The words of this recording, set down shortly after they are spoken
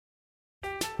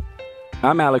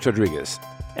I'm Alex Rodriguez.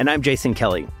 And I'm Jason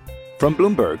Kelly. From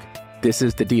Bloomberg, this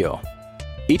is The Deal.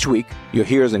 Each week, you'll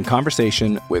hear us in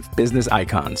conversation with business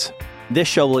icons. This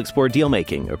show will explore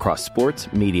deal-making across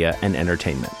sports, media, and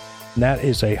entertainment. That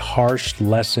is a harsh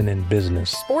lesson in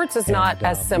business. Sports is not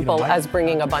as simple as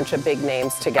bringing a bunch of big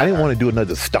names together. I didn't want to do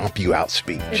another stomp you out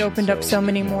speech. It opened up so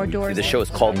many more doors. The show is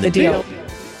called The Deal.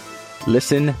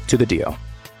 Listen to The Deal.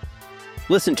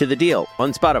 Listen to The Deal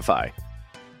on Spotify.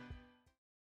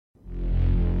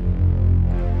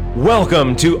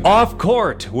 Welcome to Off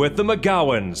Court with the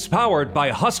McGowans, powered by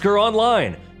Husker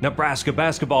Online. Nebraska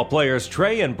basketball players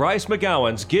Trey and Bryce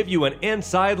McGowans give you an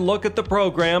inside look at the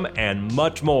program and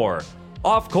much more.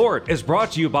 Off Court is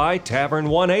brought to you by Tavern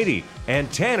 180 and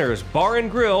Tanner's Bar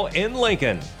and Grill in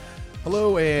Lincoln.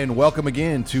 Hello and welcome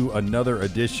again to another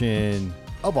edition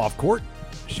of Off Court.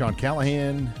 Sean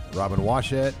Callahan, Robin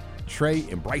Washett, Trey,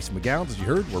 and Bryce McGowans, as you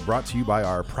heard, were brought to you by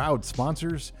our proud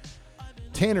sponsors,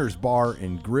 Tanner's Bar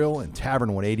and Grill and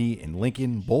Tavern 180 in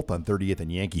Lincoln, both on 30th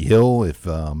and Yankee Hill. If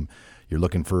you're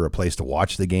looking for a place to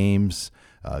watch the games,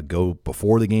 go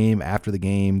before the game, after the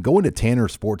game, go into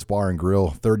Tanner's Sports Bar and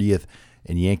Grill, 30th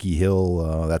and Yankee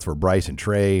Hill. That's where Bryce and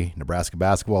Trey, Nebraska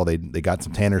basketball, they got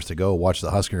some Tanners to go watch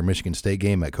the Husker and Michigan State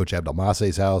game at Coach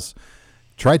Abdelmasseh's house.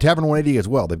 Try Tavern 180 as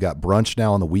well. They've got brunch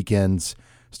now on the weekends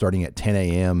starting at 10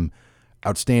 a.m.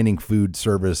 Outstanding food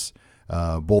service.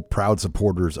 Both proud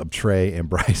supporters of Trey and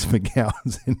Bryce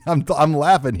McGowans. And I'm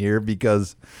laughing here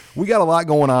because we got a lot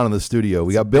going on in the studio.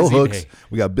 We got Bill Hooks.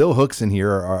 We got Bill Hooks in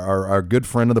here, our good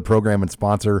friend of the program and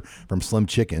sponsor from Slim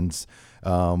Chickens.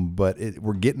 But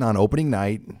we're getting on opening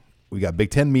night. We got Big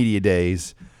Ten Media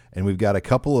Days, and we've got a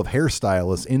couple of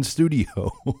hairstylists in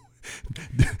studio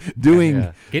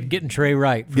doing getting Trey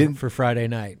right for Friday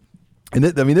night. And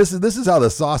this is how the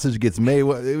sausage gets made.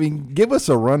 I mean, give us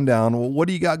a rundown. What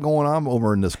do you got going on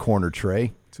over in this corner,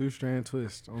 Trey? Two-strand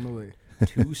twist on the way.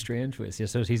 Two-strand twist. Yeah,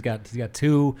 so he's got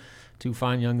two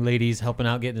fine young ladies helping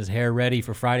out getting his hair ready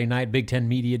for Friday night, Big Ten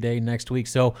Media Day next week.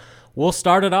 So we'll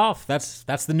start it off. That's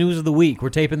the news of the week.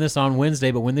 We're taping this on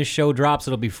Wednesday, but when this show drops,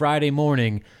 it'll be Friday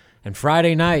morning, and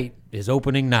Friday night is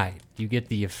opening night. You get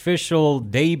the official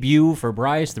debut for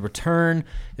Bryce, the return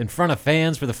in front of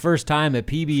fans for the first time at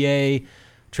PBA.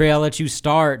 Trey, I'll let you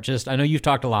start. I know you've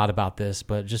talked a lot about this,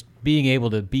 but just being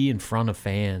able to be in front of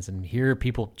fans and hear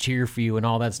people cheer for you and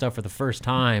all that stuff for the first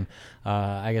time.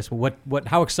 I guess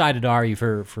how excited are you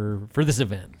for this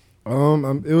event?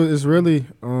 It's really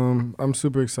I'm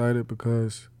super excited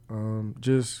because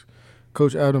just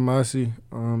Coach Abdelmasseh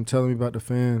telling me about the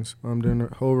fans during the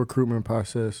whole recruitment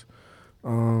process.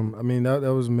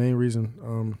 That was the main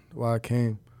reason why I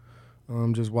came.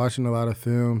 Just watching a lot of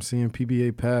film, seeing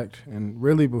PBA packed, and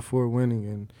really before winning,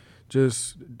 and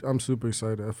I'm super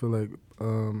excited. I feel like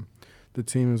the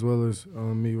team as well as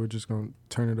me, we're just going to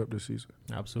turn it up this season.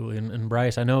 Absolutely. And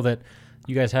Bryce, I know that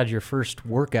you guys had your first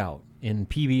workout in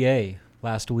PBA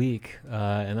last week,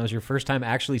 and that was your first time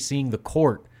actually seeing the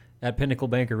court at Pinnacle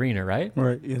Bank Arena, right?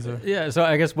 Right, yes, sir. Yeah, so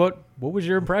I guess what was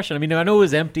your impression? I mean, I know it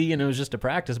was empty and it was just a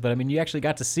practice, but I mean, you actually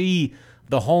got to see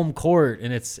the home court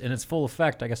in its full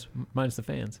effect, I guess, minus the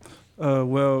fans.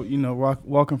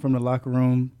 Walking from the locker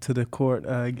room to the court,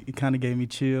 it kind of gave me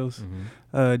chills.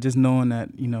 Mm-hmm. Just knowing that,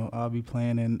 I'll be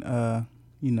playing in,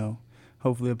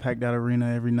 hopefully a packed out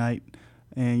arena every night.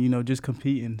 And, just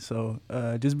competing. So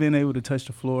just being able to touch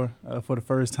the floor for the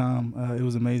first time, it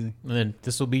was amazing. And then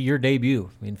this will be your debut.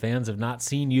 I mean, fans have not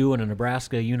seen you in a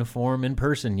Nebraska uniform in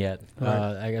person yet.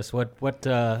 Right. I guess what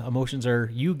emotions are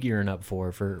you gearing up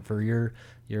for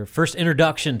your first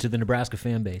introduction to the Nebraska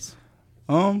fan base?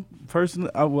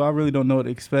 Personally, I really don't know what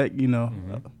to expect,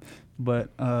 Mm-hmm. But,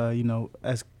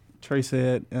 as Trey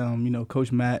said,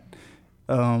 Coach Matt,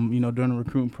 during the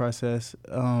recruiting process,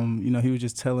 he was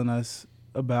just telling us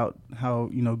about how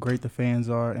great the fans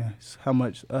are and how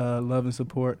much love and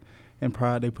support and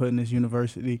pride they put in this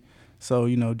university. So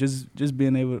just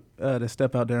being able to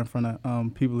step out there in front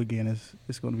of people again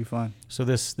is going to be fun. So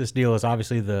this deal is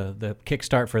obviously the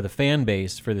kickstart for the fan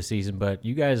base for the season, but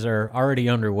you guys are already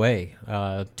underway.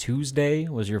 Tuesday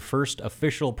was your first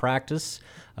official practice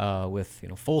with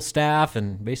full staff,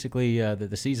 and basically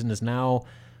the season is now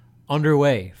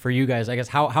underway for you guys. I guess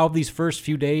how have these first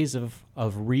few days of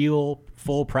real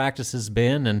full practices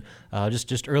been, and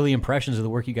just early impressions of the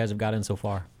work you guys have got in so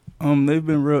far? They've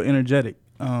been real energetic.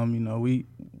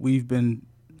 We've been,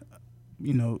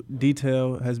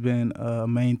 detail has been a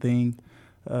main thing.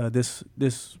 This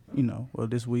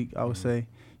week I would say,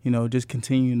 just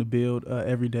continuing to build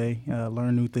every day,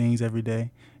 learn new things every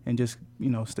day, and just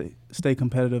stay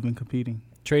competitive and competing.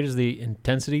 Trey, does the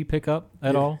intensity pick up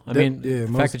at all? I mean, the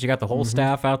fact that you got the whole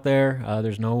staff out there,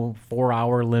 there's no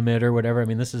 4-hour limit or whatever. I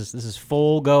mean, this is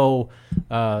full go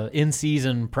in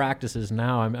season practices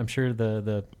now. I'm sure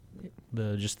the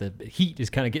heat is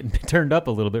kind of getting turned up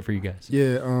a little bit for you guys.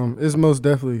 Yeah, it's most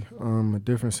definitely a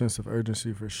different sense of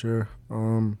urgency for sure.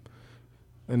 And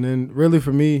then really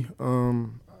for me,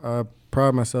 I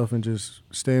pride myself in just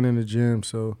staying in the gym.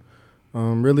 So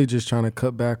really just trying to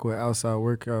cut back with outside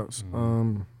workouts,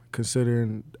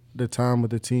 considering the time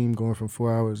with the team going from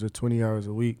 4 hours to 20 hours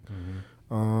a week.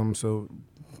 So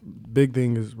big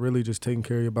thing is really just taking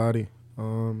care of your body,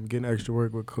 getting extra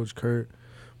work with Coach Kurt,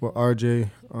 with RJ.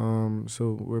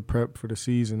 So we're prepped for the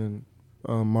season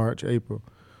in March, April.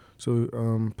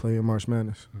 So playing March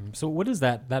Madness. So what is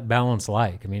that balance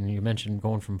like? I mean, you mentioned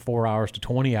going from 4 hours to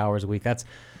 20 hours a week. That's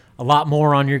a lot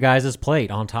more on your guys'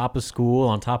 plate, on top of school,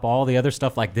 on top of all the other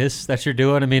stuff like this that you're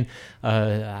doing. I mean,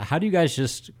 how do you guys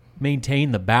just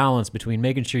maintain the balance between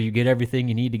making sure you get everything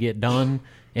you need to get done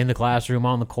in the classroom,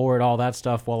 on the court, all that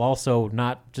stuff, while also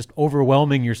not just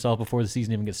overwhelming yourself before the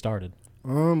season even gets started?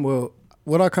 Well,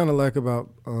 what I kind of like about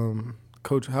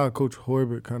Coach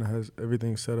Hoiberg kind of has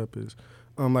everything set up is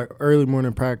like early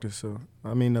morning practice. So,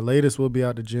 I mean, the latest we'll be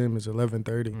out the gym is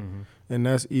 11:30, and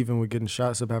that's even with getting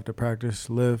shots up after practice,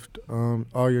 lift,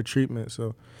 all your treatment.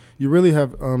 So you really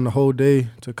have the whole day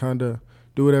to kind of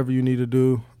do whatever you need to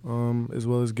do, as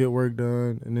well as get work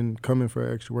done, and then come in for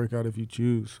an extra workout if you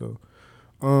choose. So,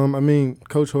 I mean,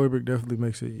 Coach Hoiberg definitely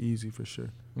makes it easy for sure.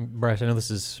 Bryce, I know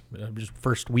this is just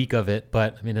first week of it,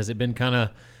 but, I mean, has it been kind of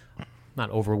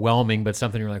not overwhelming, but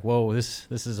something you're like, whoa, this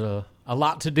is a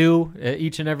lot to do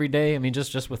each and every day? I mean,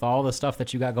 just with all the stuff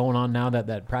that you got going on now,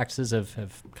 that practices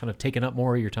have kind of taken up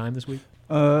more of your time this week?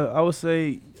 I would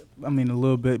say, I mean, a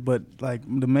little bit, but like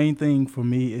the main thing for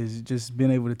me is just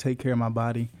being able to take care of my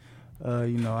body.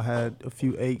 I had a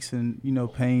few aches and,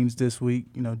 pains this week,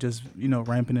 just,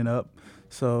 ramping it up.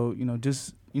 So,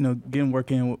 just, getting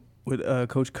work in with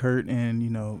Coach Kurt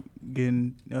and,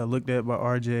 getting looked at by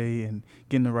RJ and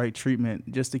getting the right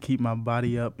treatment just to keep my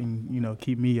body up and,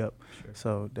 keep me up. Sure.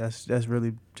 So that's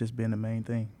really just been the main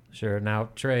thing. Sure. Now,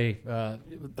 Trey,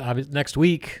 next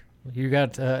week you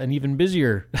got an even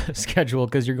busier schedule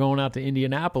because you're going out to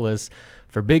Indianapolis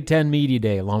for Big Ten Media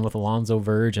Day along with Alonzo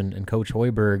Verge and Coach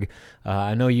Hoiberg.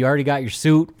 I know you already got your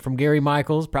suit from Gary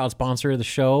Michaels, proud sponsor of the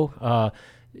show.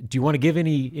 Do you want to give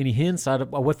any hints on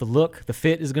what the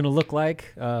fit is going to look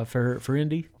like for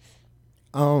Indy?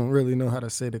 I don't really know how to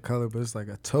say the color, but it's like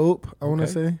a taupe, I want to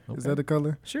say. Okay. Is that the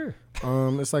color? Sure.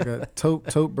 It's like a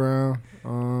taupe brown.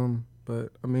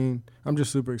 But, I mean, I'm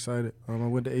just super excited. I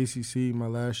went to ACC my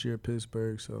last year at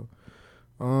Pittsburgh. So,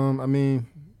 I mean,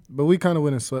 but we kind of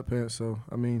went in sweatpants. So,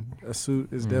 I mean, a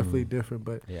suit is definitely different.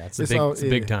 But yeah, it's a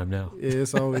big time now. Yeah,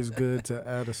 it's always good to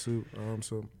add a suit.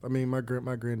 So, I mean, my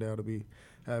granddad will be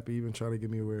happy, even trying to get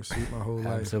me to wear a suit my whole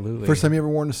life. Absolutely. First time you ever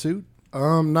worn a suit?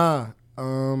 Nah.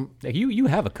 You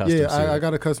have a custom suit. Yeah, I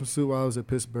got a custom suit while I was at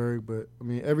Pittsburgh. But, I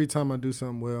mean, every time I do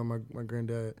something well, my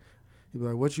granddad, he'd be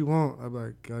like, "What you want?" I'd be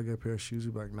like, "Can I get a pair of shoes?"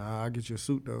 He'd be like, "Nah, I'll get you a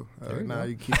suit, though." Nah,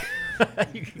 you keep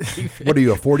it. You can keep it. What are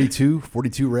you, a 42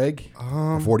 reg?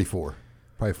 44?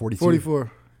 Probably 42?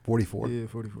 44. 44? Yeah,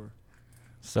 44.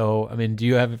 So, I mean,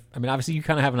 obviously you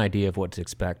kind of have an idea of what to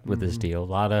expect with this deal. A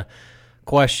lot of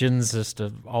questions, just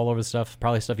all over the stuff,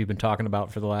 probably stuff you've been talking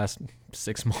about for the last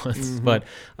 6 months. But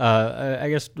I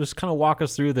guess just kind of walk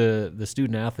us through the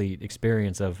student-athlete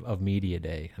experience of Media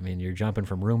Day. I mean, you're jumping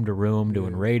from room to room,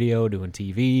 doing radio, doing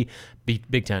TV,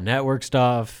 Big Ten Network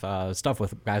stuff, stuff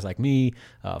with guys like me,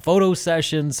 photo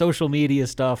sessions, social media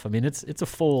stuff. I mean, it's a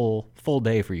full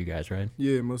day for you guys, right?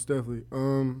 Yeah, most definitely.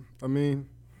 I mean,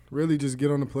 really just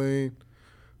get on the plane,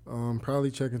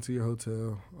 probably check into your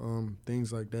hotel,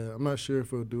 things like that. I'm not sure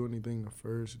if we'll do anything the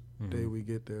first day we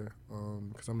get there,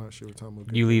 because I'm not sure what time we'll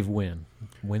get You there. leave when?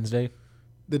 Wednesday?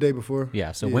 The day before?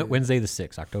 Yeah, so Wednesday the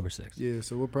 6th, October 6th. Yeah,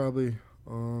 so we'll probably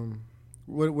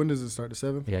when does it start, the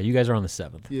 7th? Yeah, you guys are on the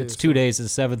 7th. Yeah, it's 2 days,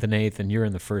 it's the 7th and 8th, and you're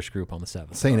in the first group on the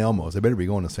 7th. St. Elmo's. They better be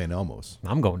going to St. Elmo's.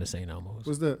 I'm going to St. Elmo's.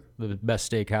 What's that? The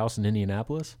best steakhouse in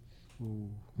Indianapolis. Ooh.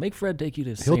 Make Fred take you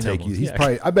to St. He'll Elmo's. take you. He's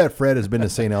probably. I bet Fred has been to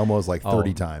St. Elmo's like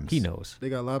 30 times. He knows. They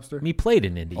got lobster? He played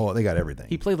in Indy. Oh, they got everything.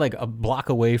 He played like a block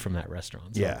away from that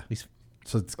restaurant. So yeah.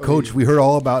 So, Coach, we heard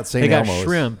all about St. Elmo's. They got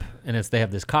shrimp, and they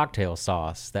have this cocktail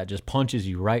sauce that just punches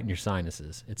you right in your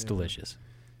sinuses. It's delicious.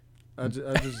 I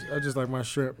just like my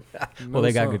shrimp. Well,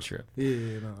 they got good shrimp.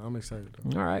 Yeah, no, I'm excited.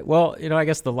 All right. Well, I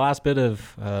guess the last bit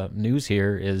of news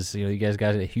here is, you guys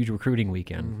got a huge recruiting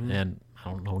weekend, and I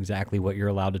don't know exactly what you're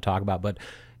allowed to talk about, but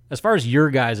as far as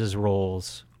your guys'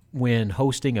 roles when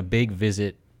hosting a big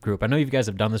visit group. I know you guys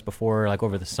have done this before, like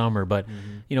over the summer, but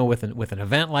you know, with an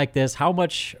event like this, how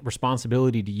much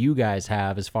responsibility do you guys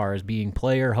have as far as being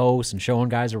player hosts and showing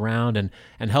guys around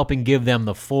and helping give them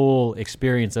the full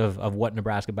experience of what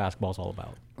Nebraska basketball is all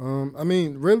about? I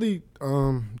mean, really,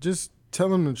 just tell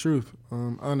them the truth,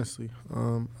 honestly.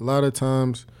 A lot of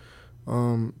times,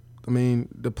 I mean,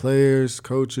 the players,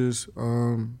 coaches,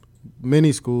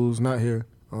 many schools, not here,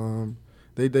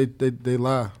 they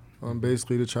lie,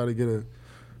 basically to try to get a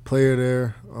player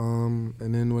there, and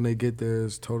then when they get there,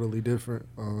 it's totally different.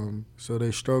 So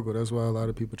they struggle. That's why a lot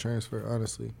of people transfer,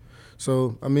 honestly.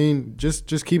 So, I mean, just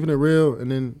keeping it real,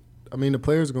 and then, I mean, the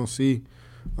players are going to see.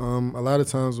 A lot of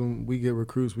times when we get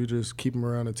recruits, we just keep them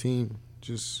around the team.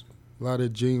 Just a lot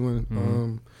of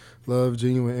genuine love,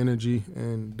 genuine energy,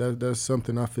 and that's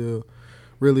something I feel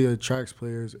really attracts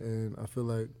players. And I feel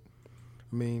like,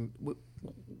 I mean,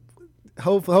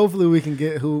 hopefully we can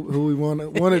get who we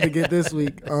wanted to get this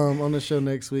week on the show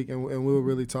next week, and we'll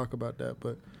really talk about that.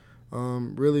 But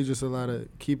really just a lot of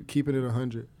keeping it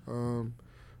 100.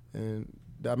 And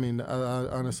I mean, I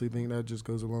honestly think that just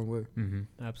goes a long way.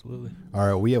 Absolutely. All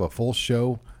right, we have a full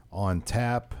show on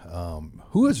tap.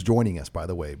 Who is joining us, by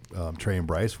the way, Trey and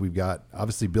Bryce? We've got,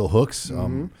 obviously, Bill Hooks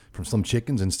from Slim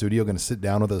Chickens in studio, going to sit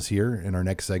down with us here in our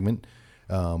next segment.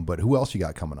 But who else you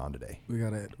got coming on today? We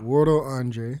got Eduardo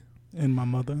Andre. And my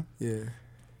mother. Yeah.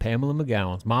 Pamela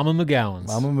McGowan's, Mama McGowan's,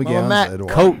 Eduardo.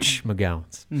 Coach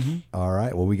McGowan's. All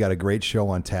right. Well, we got a great show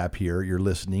on tap here. You're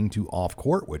listening to Off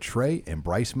Court with Trey and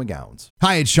Bryce McGowan's.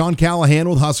 Hi, it's Sean Callahan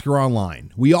with Husker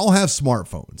Online. We all have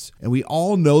smartphones, and we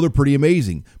all know they're pretty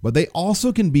amazing, but they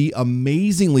also can be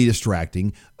amazingly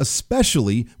distracting,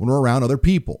 especially when we're around other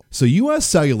people. So US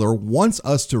Cellular wants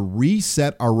us to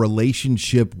reset our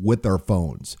relationship with our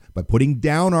phones by putting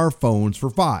down our phones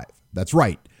for 5. That's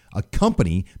right. A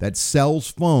company that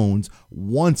sells phones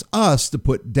wants us to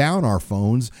put down our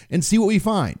phones and see what we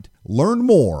find. Learn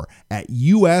more at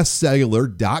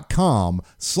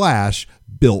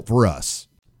uscellular.com/built-for-us.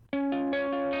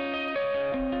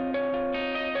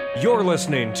 You're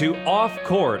listening to Off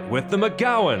Court with the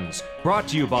McGowans, brought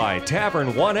to you by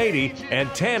Tavern 180 and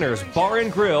Tanner's Bar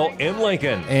and Grill in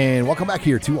Lincoln. And welcome back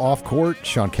here to Off Court.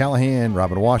 Sean Callahan,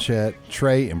 Robin Washett,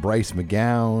 Trey and Bryce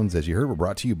McGowans. As you heard, we're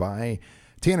brought to you by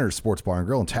Tanner's Sports Bar and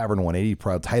Grill and Tavern 180,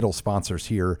 proud title sponsors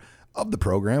here of the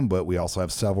program, but we also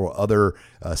have several other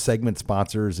segment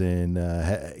sponsors, and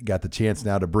got the chance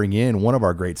now to bring in one of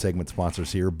our great segment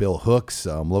sponsors here, Bill Hooks,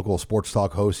 local sports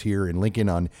talk host here in Lincoln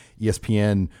on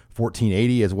ESPN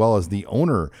 1480, as well as the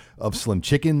owner of Slim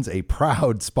Chickens, a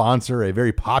proud sponsor, a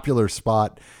very popular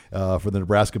spot for the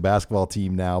Nebraska basketball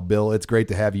team now. Bill, it's great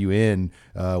to have you in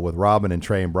with Robin and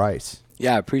Trey and Bryce.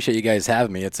 Yeah, I appreciate you guys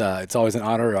having me. It's always an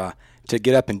honor to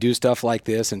get up and do stuff like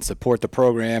this and support the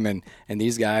program and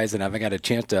these guys. And I've got a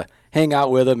chance to hang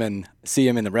out with them and see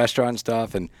them in the restaurant and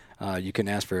stuff. And you can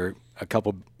ask for a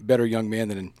couple better young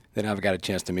men than I've got a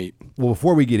chance to meet. Well,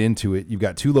 before we get into it, you've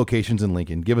got 2 locations in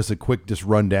Lincoln. Give us a quick just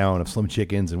rundown of Slim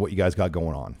Chickens and what you guys got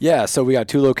going on. Yeah, so we got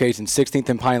 2 locations, 16th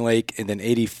and Pine Lake and then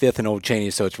 85th and Old Cheney.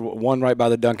 So it's one right by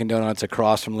the Dunkin' Donuts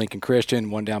across from Lincoln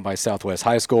Christian, one down by Southwest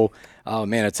High School. Oh,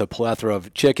 man, it's a plethora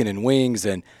of chicken and wings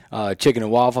and chicken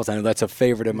and waffles. I know that's a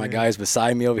favorite of my guys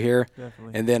beside me over here.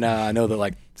 Definitely. And then I know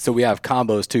that, so we have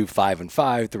combos too, 5 and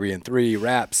 5, 3 and 3,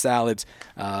 wraps, salads,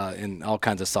 and all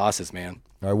kinds of sauces, man.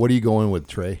 All right, what are you going with,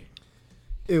 Trey?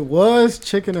 It was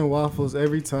chicken and waffles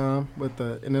every time,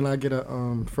 and then I get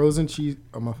a frozen cheese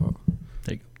on my phone.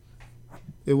 Thank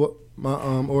you. My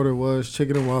order was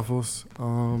chicken and waffles,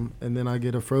 and then I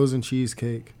get a frozen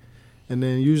cheesecake, and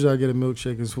then usually I get a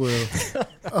milkshake as well.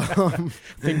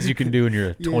 Things you can do when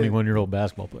you're a 21-year-old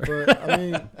basketball player. But I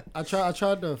mean, I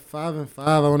tried the 5 and 5.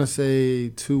 I want to say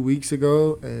 2 weeks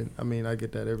ago, and I mean I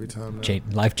get that every time.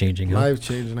 Life changing. Life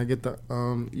changing. I get the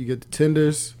you get the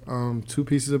tenders, 2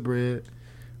 pieces of bread,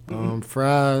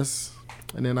 fries,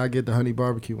 and then I get the honey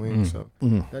barbecue wings. So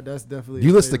that's definitely. Do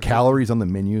you list the calories on the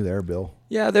menu there, Bill?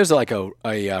 Yeah, there's like a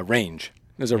range.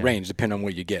 There's a range depending on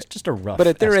what you get. It's just a rough. But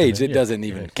at their estimate. age, it doesn't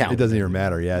even count. It doesn't even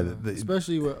matter. Yeah,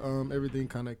 especially with everything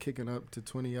kind of kicking up to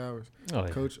 20 hours. Oh, yeah.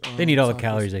 Coach, they need all the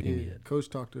calories they can get.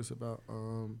 Coach talked to us about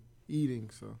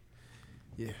eating. So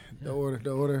yeah, the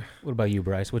order. What about you,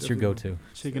 Bryce? What's your go-to?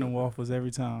 Chicken and waffles every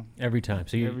time. Every time.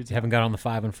 So you haven't got on the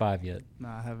 5 and 5 yet? No,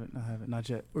 I haven't. Not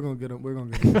yet. We're gonna get them.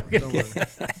 Don't worry.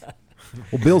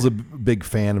 Well, Bill's a big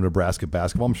fan of Nebraska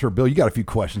basketball. I'm sure, Bill, you got a few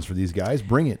questions for these guys.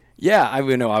 Bring it. Yeah, I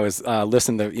was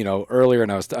listening to earlier,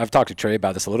 and I've talked to Trey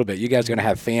about this a little bit. You guys are going to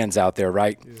have fans out there,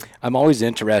 right? Yeah. I'm always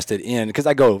interested in, because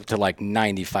I go to like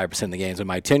 95% of the games with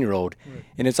my 10-year-old,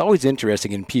 and it's always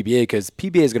interesting in PBA because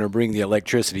PBA is going to bring the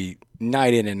electricity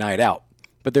night in and night out.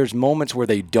 but there's moments where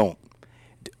they don't.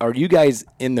 Are you guys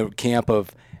in the camp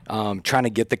of trying to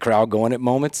get the crowd going at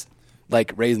moments,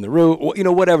 like raising the roof,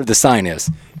 whatever the sign is?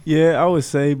 Yeah, I would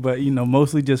say, but,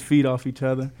 mostly just feed off each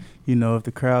other. If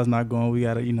the crowd's not going, we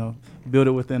got to, build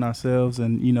it within ourselves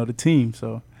and, the team.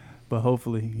 So, but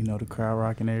hopefully, the crowd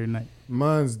rocking every night.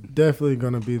 Mine's definitely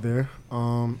going to be there.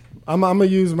 I'm going to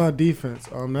use my defense.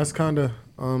 That's kind of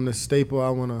the staple I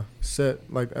want to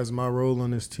set, like, as my role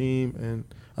on this team. And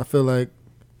I feel like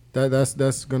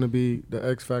that's going to be the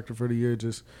X factor for the year,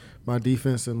 just my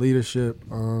defense and leadership.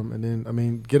 And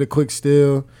then, get a quick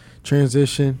steal,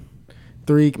 transition,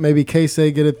 3, maybe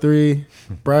K-Say get a 3,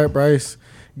 Bryce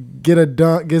gets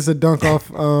a dunk off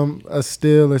a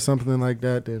steal or something like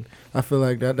that. Then I feel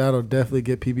like that'll definitely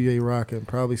get PBA rocking.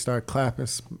 Probably start clapping,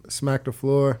 smack the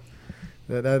floor.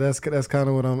 That's kind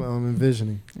of what I'm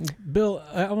envisioning. Bill,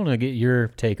 I want to get your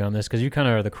take on this because you kind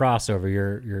of are the crossover.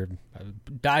 You're a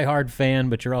diehard fan,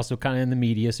 but you're also kind of in the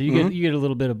media, so you get a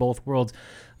little bit of both worlds.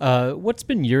 What's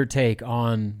been your take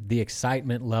on the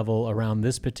excitement level around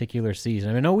this particular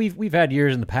season? I know we've had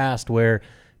years in the past where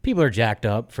people are jacked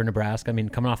up for Nebraska. I mean,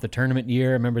 coming off the tournament year,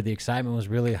 I remember the excitement was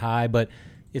really high, but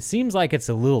it seems like it's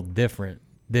a little different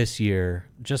this year,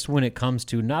 just when it comes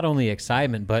to not only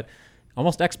excitement but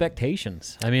almost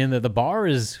expectations. I mean, the bar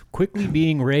is quickly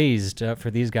being raised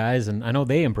for these guys, and I know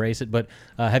they embrace it, but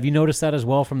have you noticed that as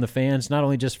well from the fans, not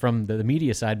only just from the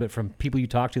media side, but from people you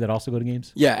talk to that also go to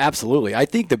games? Yeah, absolutely. I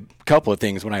think the couple of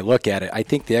things when I look at it, I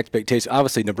think the expectation,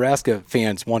 obviously Nebraska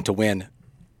fans want to win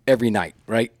every night,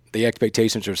 right? The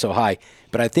expectations are so high.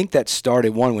 But I think that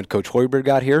started, one, when Coach Hoiberg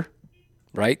got here,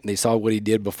 right? They saw what he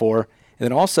did before. And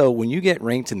then also, when you get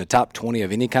ranked in the top 20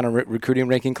 of any kind of recruiting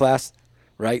ranking class,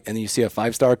 right, and then you see a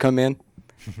 5-star come in,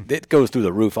 it goes through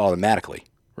the roof automatically,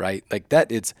 right? Like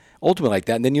that, it's ultimately like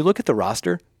that. And then you look at the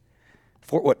roster,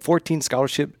 14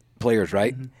 scholarship players,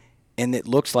 right? Mm-hmm. And it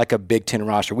looks like a Big Ten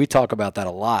roster. We talk about that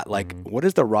a lot. Like, what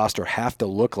does the roster have to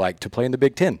look like to play in the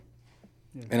Big Ten?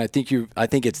 Yeah. And I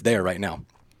think it's there right now.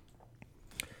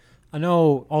 I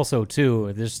know also,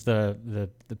 too, just the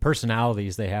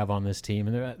personalities they have on this team.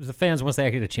 And the fans, once they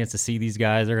get a chance to see these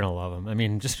guys, they're going to love them. I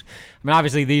mean,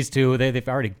 obviously these two, they've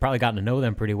already probably gotten to know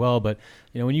them pretty well. But,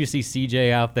 when you see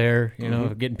CJ out there,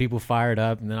 getting people fired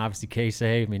up, and then obviously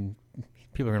K-Say, I mean,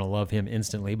 people are going to love him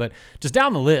instantly. But just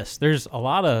down the list, there's a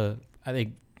lot of, I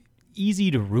think,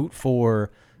 easy to root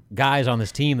for guys on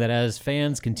this team that as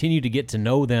fans continue to get to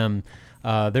know them,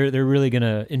 they're really going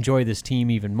to enjoy this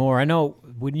team even more. I know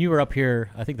when you were up here,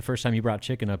 I think the first time you brought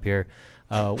Chicken up here,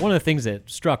 one of the things that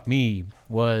struck me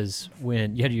was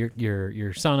when you had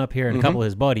your son up here and a couple of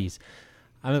his buddies.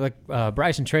 I mean, like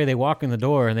Bryce and Trey, they walk in the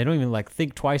door and they don't even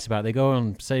think twice about it. They go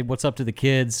and say what's up to the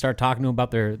kids, start talking to them about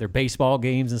their baseball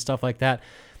games and stuff like that.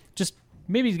 Just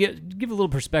maybe give a little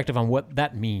perspective on what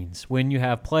that means when you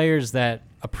have players that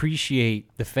appreciate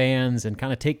the fans and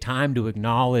kind of take time to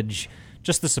acknowledge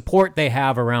just the support they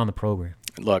have around the program.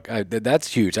 Look,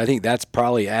 that's huge. I think that's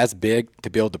probably as big to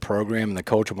build the program and the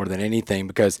culture more than anything,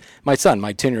 because my son,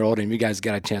 my 10-year-old, and you guys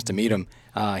got a chance to meet him,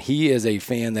 he is a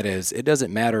fan that it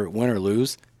doesn't matter win or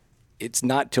lose. It's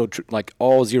not till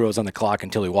all zeros on the clock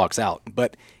until he walks out.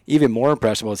 But even more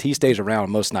impressive is he stays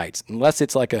around most nights, unless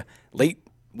it's like a late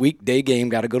weekday game,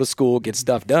 got to go to school, get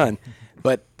stuff done.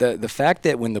 But the fact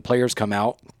that when the players come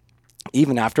out,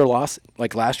 even after loss,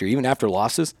 like last year, even after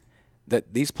losses,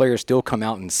 that these players still come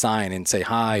out and sign and say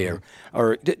hi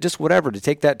or just whatever to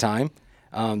take that time,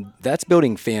 that's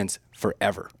building fans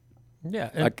forever.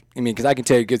 Yeah. Because I can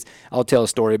tell you, because I'll tell a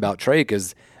story about Trey,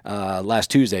 because last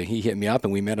Tuesday he hit me up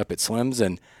and we met up at Slim's,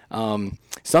 and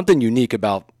something unique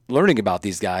about learning about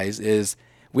these guys is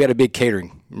we had a big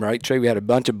catering, right, Trey? We had a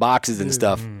bunch of boxes and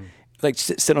stuff, like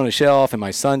sit on a shelf, and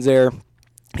my son's there.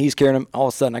 He's carrying them. All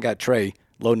of a sudden, I got Trey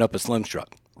loading up a Slim's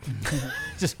truck.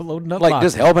 Just loading up,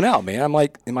 just helping out, man. I'm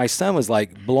like, and my son was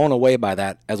like blown away by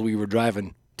that as we were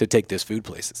driving to take this food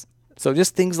places. So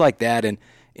just things like that, and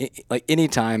like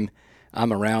anytime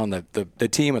I'm around the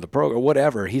team or the program or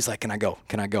whatever, he's like, "Can I go?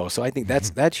 Can I go?" So I think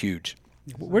that's huge.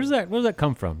 Where does that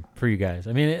come from for you guys?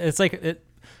 I mean, it's like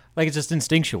it's just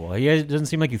instinctual. It doesn't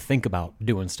seem like you think about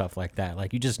doing stuff like that.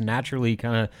 Like you just naturally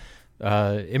kind of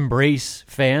embrace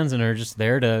fans and are just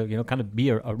there to kind of be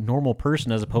a normal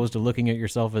person, as opposed to looking at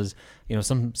yourself as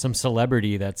some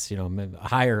celebrity that's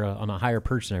higher on a higher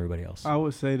perch than everybody else. I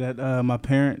would say that my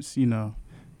parents,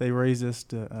 they raised us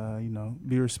to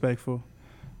be respectful,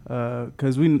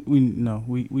 because we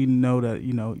know that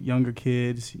younger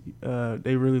kids,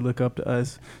 they really look up to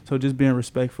us. So just being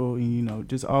respectful and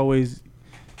just always.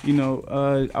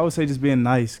 I would say just being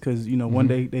nice, because, one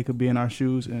day they could be in our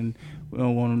shoes, and we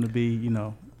don't want them to be,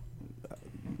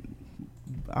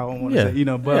 I don't want to say,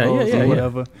 buttholes or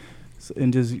whatever, so,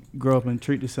 and just grow up and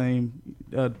treat the same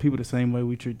people the same way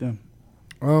we treat them.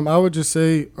 I would just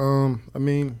say,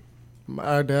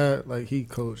 my dad, like, he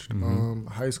coached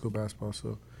high school basketball,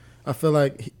 so I feel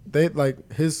like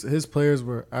his players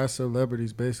were our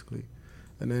celebrities basically,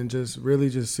 and then just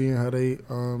seeing how they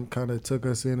kind of took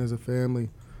us in as a family,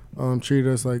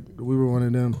 treated us like we were one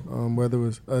of them, whether it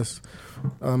was us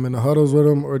in the huddles with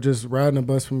them or just riding a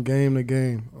bus from game to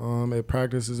game, at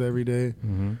practices every day,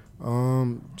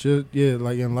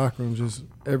 like in locker room, just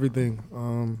everything,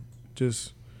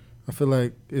 I feel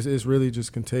like it's really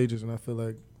just contagious, and I feel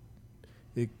like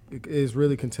it is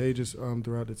really contagious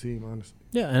throughout the team, honestly.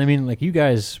 Yeah, and I mean, like, you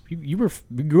guys, you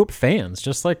grew up fans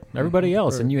just like everybody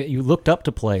else, and you looked up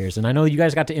to players, and I know you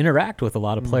guys got to interact with a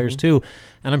lot of players too,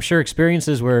 and I'm sure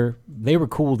experiences where they were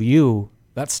cool to you,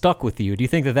 that stuck with you. Do you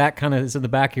think that kind of is in the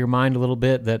back of your mind a little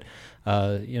bit, that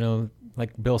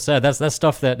like Bill said, that's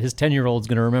stuff that his 10-year-old's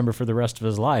going to remember for the rest of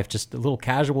his life, just a little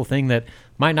casual thing that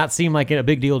might not seem like a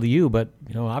big deal to you, but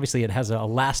obviously it has a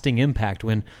lasting impact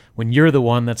when you're the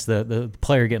one that's the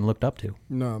player getting looked up to.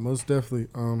 No, most definitely.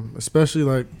 Especially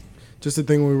like just the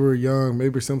thing when we were young,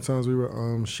 maybe sometimes we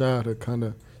were shy to kind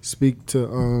of speak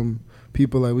to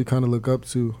people like we kind of look up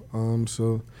to.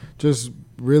 So just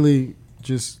really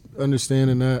just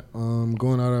understanding that,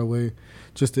 going out our way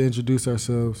just to introduce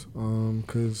ourselves,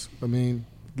 because,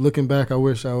 looking back, I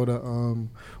wish I would have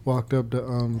walked up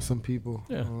to some people,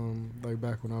 like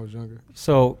back when I was younger.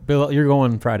 So, Bill, you're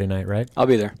going Friday night, right? I'll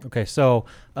be there. Okay, so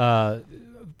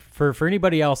for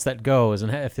anybody else that goes,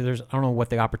 and if there's, I don't know what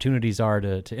the opportunities are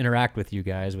to interact with you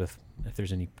guys, if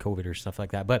there's any COVID or stuff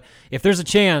like that, but if there's a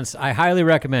chance, I highly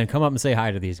recommend come up and say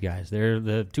hi to these guys. They're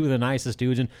the two of the nicest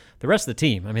dudes, and the rest of the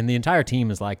team, the entire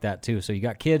team is like that too. So you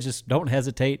got kids, just don't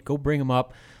hesitate. Go bring them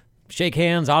up, shake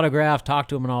hands, autograph, talk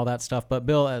to them, and all that stuff. But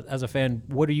Bill, as a fan,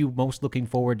 what are you most looking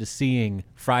forward to seeing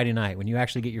Friday night when you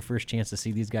actually get your first chance to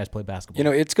see these guys play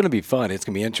basketball? It's going to be fun. It's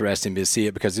going to be interesting to see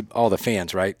it because all the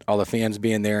fans, right? All the fans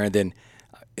being there, and then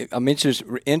I'm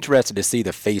interested to see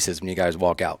the faces when you guys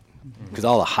walk out. Because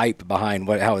all the hype behind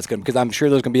how it's going to, because I'm sure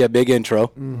there's going to be a big intro,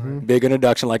 big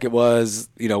introduction like it was,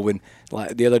 when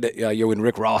the other day, when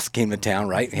Rick Ross came to town,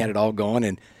 right? He had it all going.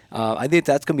 And I think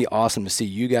that's going to be awesome to see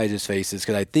you guys' faces,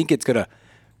 because I think it's going to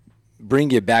bring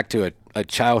you back to a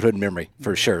childhood memory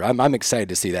for sure. I'm excited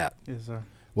to see that. Yes, sir.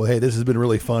 Well, hey, this has been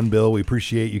really fun, Bill. We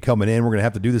appreciate you coming in. We're going to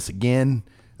have to do this again.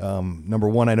 Number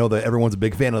one, I know that everyone's a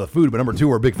big fan of the food, but number two,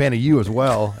 we're a big fan of you as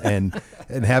well. And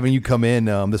having you come in,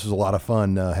 this was a lot of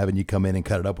fun having you come in and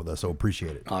cut it up with us. So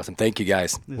appreciate it. Awesome. Thank you,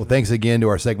 guys. Well, thanks again to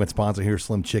our segment sponsor here,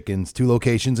 Slim Chickens. 2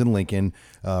 locations in Lincoln,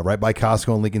 right by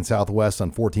Costco in Lincoln Southwest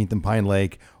on 14th and Pine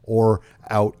Lake, or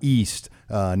out east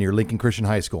near Lincoln Christian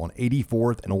High School on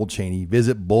 84th and Old Cheney.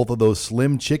 Visit both of those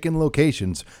Slim Chicken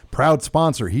locations. Proud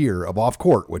sponsor here of Off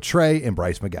Court with Trey and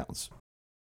Bryce McGowns.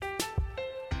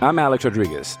 I'm Alex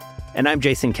Rodriguez. And I'm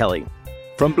Jason Kelly.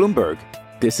 From Bloomberg,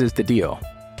 this is The Deal.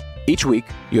 Each week,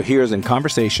 you'll hear us in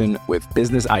conversation with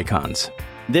business icons.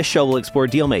 This show will explore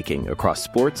deal-making across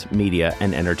sports, media,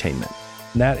 and entertainment.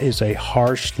 That is a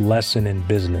harsh lesson in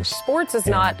business. Sports is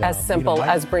not as simple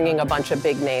as bringing a bunch of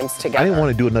big names together. I didn't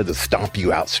want to do another stomp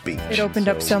you out speech. It opened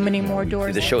up so many more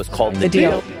doors. The show is called The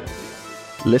Deal.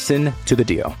 Listen to The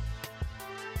Deal.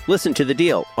 Listen to The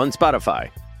Deal on Spotify.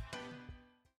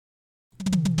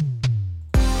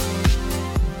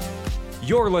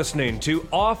 You're listening to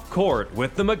Off Court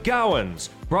with the McGowans,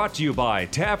 brought to you by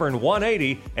Tavern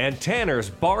 180 and Tanner's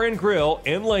Bar and Grill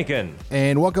in Lincoln.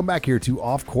 And welcome back here to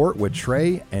Off Court with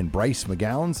Trey and Bryce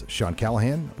McGowans. Sean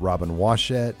Callahan, Robin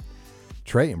Washett.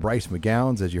 Trey and Bryce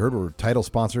McGowans, as you heard, were title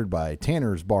sponsored by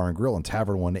Tanner's Bar and Grill and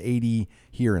Tavern 180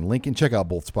 here in Lincoln. Check out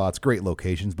both spots, great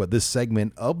locations. But this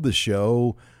segment of the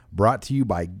show brought to you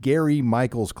by Gary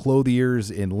Michaels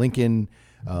Clothiers in Lincoln.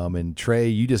 And Trey,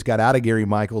 you just got out of Gary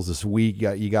Michaels this week.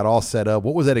 You got all set up.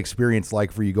 What was that experience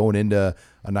like for you going into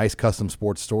a nice custom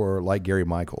sports store like Gary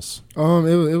Michaels?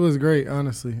 It was great,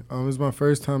 honestly. It was my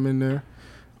first time in there.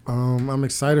 I'm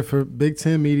excited for Big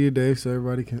Ten Media Day, so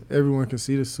everyone can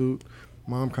see the suit.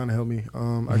 Mom kind of helped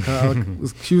me.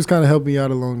 She was kind of helping me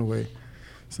out along the way.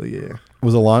 So yeah. It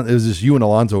was just you and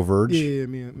Alonzo Verge? Yeah,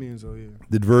 me and Zoe. Yeah.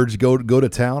 Did Verge go to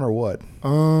town or what?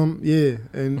 Yeah,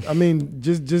 and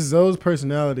just Zoe's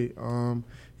personality.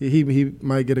 He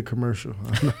might get a commercial.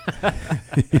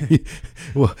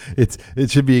 Well,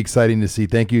 it should be exciting to see.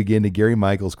 Thank you again to Gary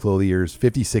Michaels Clothiers,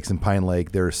 56 in Pine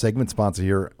Lake. They're a segment sponsor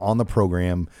here on the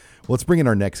program. Let's bring in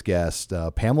our next guest,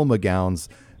 Pamela McGowns,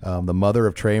 the mother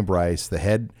of Trey and Bryce, the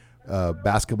head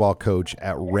basketball coach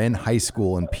at Wren High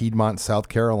School in Piedmont, South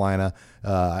Carolina.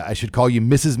 I should call you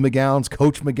Mrs. McGowens,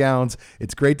 Coach McGowens.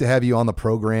 It's great to have you on the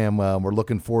program. We're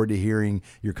looking forward to hearing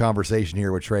your conversation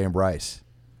here with Trey and Bryce.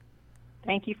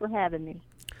 Thank you for having me.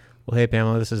 Well, hey,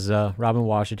 Pamela, this is Robin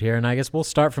Washut here, and I guess we'll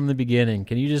start from the beginning.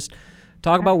 Can you just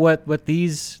talk about what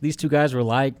these two guys were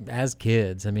like as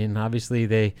kids? I mean, obviously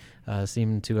they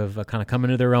seem to have kind of come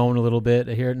into their own a little bit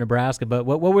here at Nebraska, but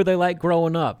what were they like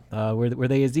growing up? Were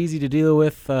they as easy to deal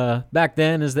with back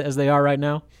then as they are right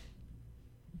now?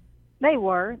 They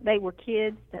were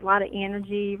kids, a lot of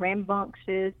energy,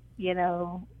 rambunctious,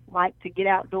 like to get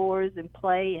outdoors and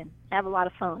play and have a lot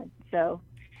of fun. So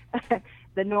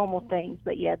the normal things,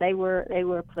 but yeah, they were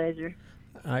a pleasure.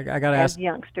 I got to ask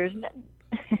youngsters.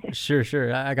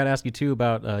 Sure. I got to ask you too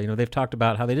about they've talked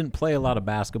about how they didn't play a lot of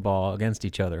basketball against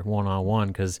each other one-on-one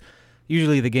because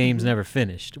usually the games never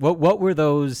finished. What were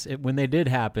those when they did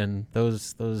happen?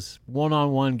 Those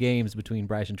one-on-one games between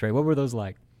Bryce and Trey. What were those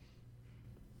like?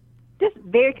 Just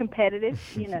very competitive.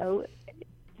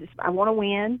 Just I want to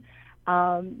win.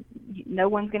 No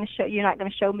one's going to show. You're not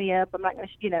going to show me up. I'm not going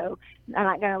to. I'm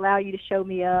not going to allow you to show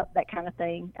me up. That kind of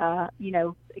thing.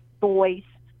 Boys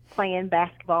playing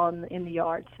basketball in the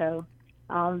yard. So,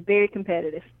 very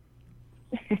competitive.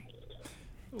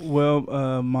 Well,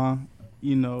 Ma,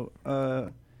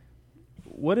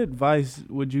 what advice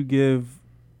would you give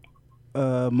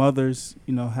mothers,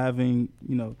 having,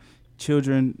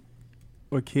 children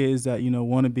or kids that,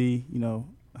 want to be,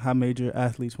 high major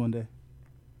athletes one day?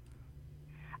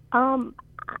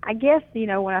 I guess,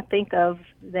 when I think of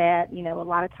that, a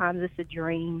lot of times it's a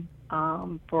dream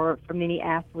for many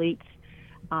athletes.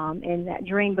 And that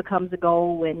dream becomes a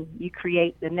goal when you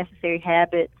create the necessary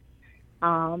habits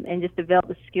and just develop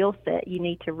the skill set you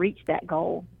need to reach that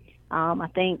goal. I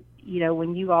think,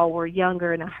 when you all were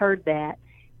younger and I heard that,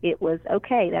 it was,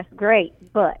 okay, that's great,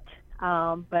 but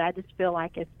I just feel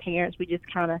like as parents we just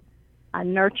kind of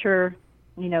nurture,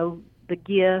 the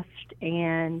gift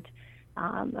and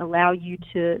allow you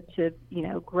to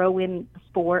grow in the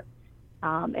sport.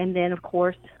 And then, of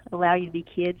course, allow you to be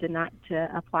kids and not to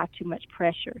apply too much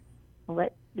pressure.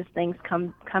 Let these things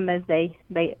come as they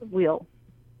will.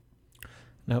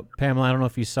 Now, Pamela, I don't know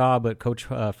if you saw, but Coach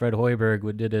Fred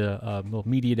Hoiberg did a little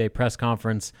media day press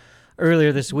conference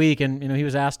earlier this week, and he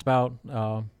was asked about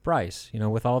Bryce.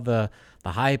 With all the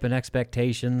hype and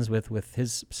expectations, with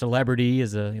his celebrity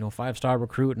as a 5-star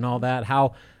recruit and all that,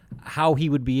 how he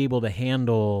would be able to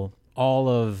handle all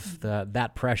of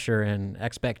that pressure and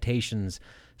expectations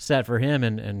set for him,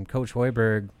 and Coach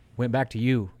Hoiberg went back to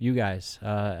you guys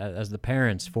as the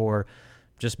parents for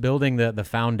just building the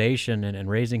foundation and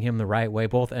raising him the right way,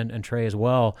 both and Trey as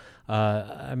well.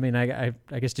 I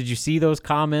guess, did you see those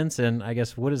comments? And I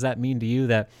guess, what does that mean to you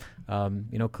that,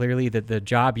 clearly that the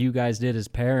job you guys did as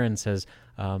parents has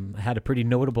had a pretty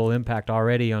notable impact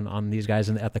already on these guys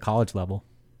at the college level?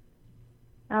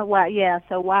 Wow, yeah.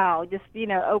 So, wow, just,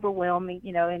 overwhelming,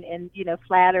 and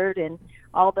flattered and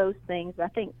all those things. I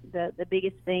think the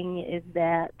biggest thing is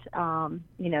that,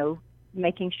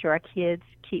 making sure our kids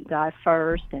keep God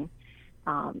first and,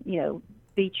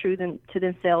 be true to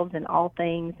themselves in all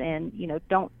things and,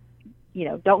 don't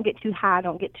get too high,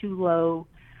 don't get too low.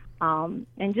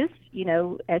 And just,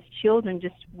 as children,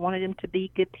 just wanted them to be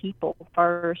good people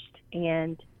first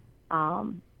and,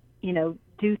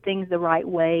 do things the right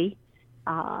way.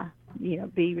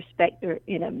 Be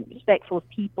respectful of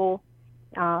people,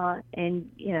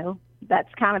 and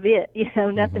that's kind of it.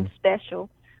 Nothing special,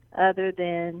 other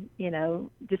than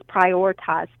just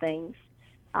prioritize things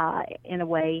in a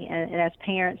way. And as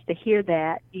parents, to hear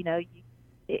that,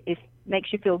 it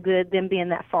makes you feel good. Them being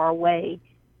that far away,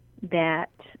 that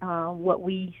what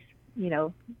we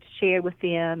shared with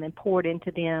them and poured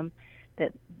into them,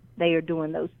 that they are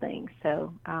doing those things.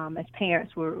 So as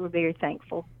parents, we're very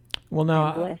thankful. Well,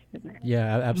 no,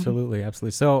 yeah, absolutely.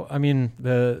 So, I mean,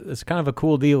 it's kind of a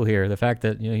cool deal here. The fact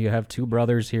that you have two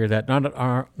brothers here that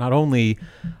not only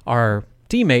are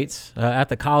teammates at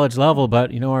the college level,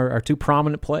 but are two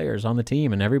prominent players on the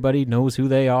team, and everybody knows who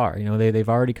they are. They've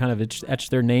already kind of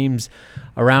etched their names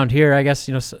around here. I guess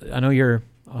I know you're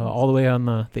all the way on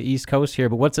the East Coast here,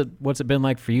 but what's it been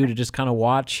like for you to just kind of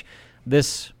watch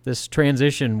this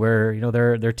transition where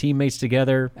they're teammates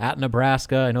together at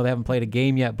Nebraska? I know they haven't played a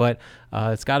game yet, but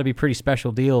it's got to be a pretty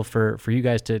special deal for you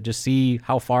guys to just see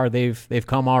how far they've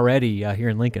come already here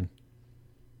in Lincoln.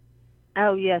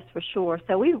 Oh yes, for sure.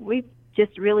 So we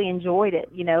just really enjoyed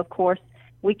it. Of course,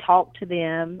 we talk to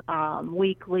them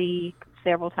weekly,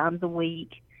 several times a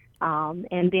week,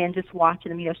 and then just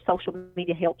watching them. Social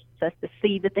media helps us to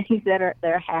see the things that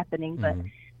are happening, but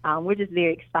we're just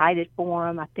very excited for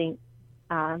them. I think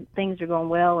things are going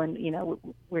well, and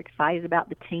we're excited about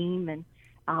the team, and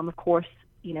of course,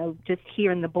 just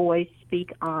hearing the boys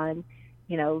speak on,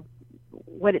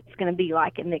 what it's going to be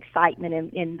like and the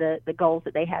excitement in the goals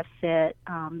that they have set,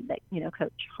 that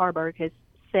Coach Harburg has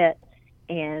set,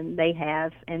 and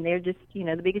they're just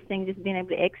the biggest thing is just being able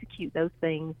to execute those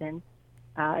things and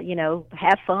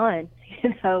have fun,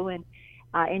 and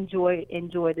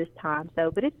enjoy this time.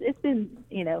 So, but it's been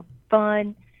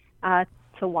fun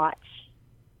to watch.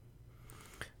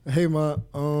 Hey, Ma,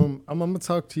 I'm gonna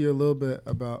talk to you a little bit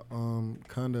about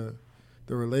kind of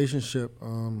the relationship.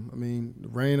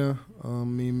 Raina,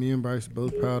 me and Bryce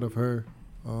both proud of her.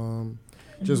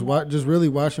 Just really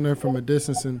watching her from a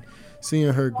distance and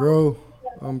seeing her grow.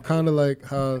 Kind of like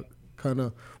how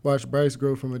watch Bryce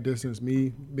grow from a distance.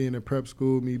 Me being at prep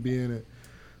school, me being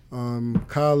at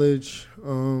college.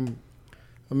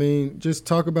 Just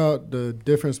talk about the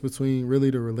difference between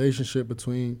really the relationship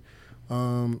between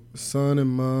son and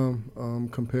mom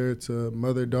compared to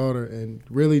mother-daughter, and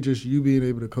really just you being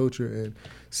able to coach her and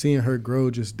seeing her grow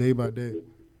just day by day.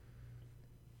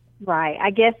 Right.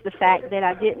 I guess the fact that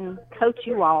I didn't coach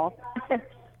you all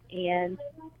and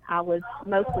I was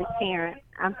mostly parent.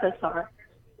 I'm so sorry.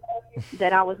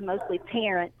 That I was mostly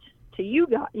parent to you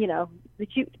guys,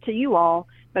 to you all,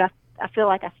 but I feel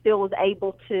like I still was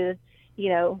able to,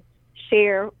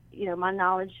 share, my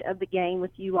knowledge of the game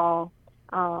with you all.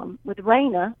 With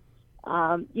Raina,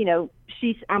 I'm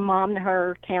mom to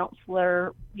her,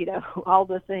 counselor, all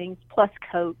the things, plus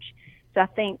coach. So I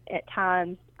think at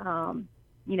times,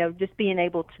 just being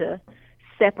able to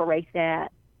separate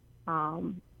that.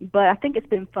 But I think it's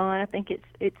been fun. I think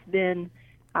it's been,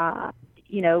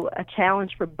 a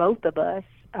challenge for both of us,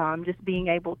 just being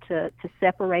able to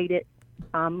separate it.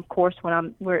 Of course,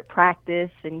 when we're at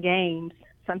practice and games,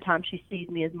 sometimes she sees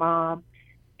me as mom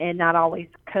and not always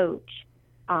coach.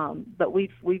 But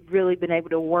we've really been able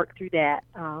to work through that.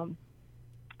 So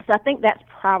I think that's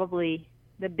probably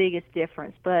the biggest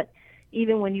difference. But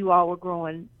even when you all were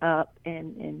growing up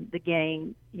in the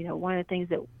game, one of the things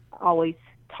that I always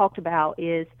talked about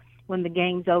is when the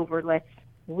game's over, let's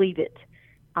leave it,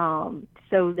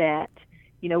 so that,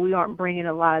 we aren't bringing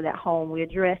a lot of that home. We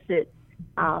address it,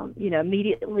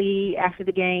 immediately after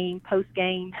the game,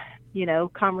 post-game,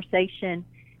 conversation,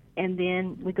 and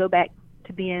then we go back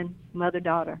to being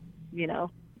mother-daughter,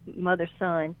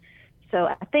 mother-son. So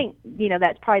I think,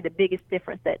 that's probably the biggest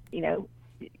difference that,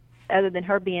 other than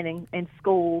her being in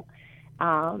school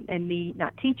and me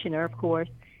not teaching her, of course,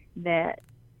 that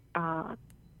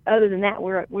other than that,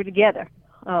 we're together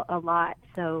a lot.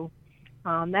 So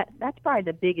that's probably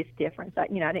the biggest difference. I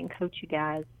didn't coach you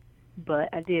guys, but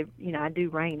I did, I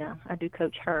do Raina. I do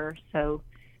coach her. So,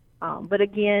 but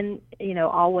again,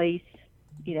 always,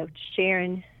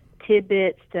 sharing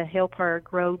tidbits to help her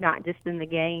grow, not just in the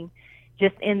game,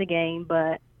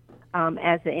 but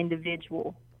as an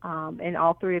individual. And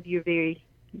all three of you are very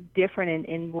different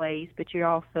in ways, but you're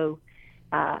also,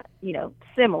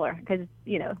 similar because,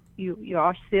 you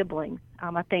are siblings.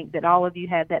 I think that all of you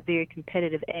have that very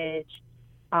competitive edge,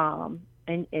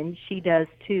 and she does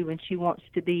too, and she wants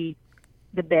to be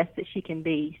the best that she can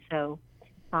be. So,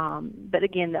 but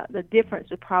again, the difference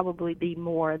would probably be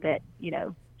more that,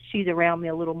 she's around me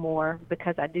a little more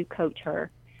because I do coach her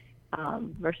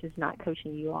versus not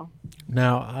coaching you all.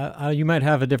 Now, you might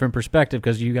have a different perspective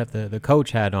because you got the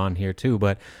coach hat on here too,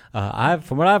 but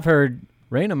from what I've heard,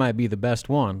 Raina might be the best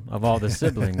one of all the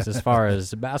siblings as far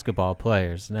as basketball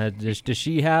players. Now, does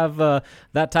she have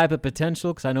that type of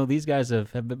potential? Because I know these guys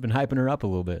have been hyping her up a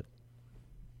little bit.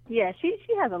 Yeah, she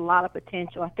has a lot of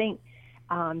potential. I think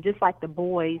just like the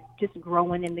boys, just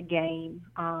growing in the game.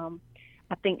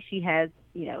 I think she has,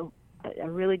 a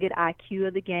really good IQ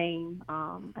of the game.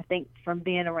 I think from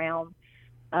being around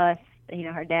us,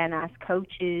 her dad and I as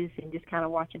coaches and just kind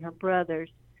of watching her brothers,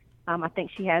 I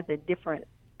think she has a different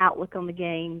outlook on the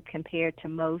game compared to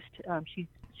most. She's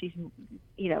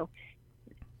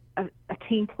a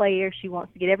team player. She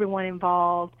wants to get everyone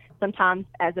involved. Sometimes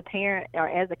as a parent or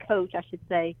as a coach, I should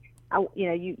say,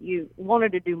 you want her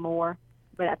to do more,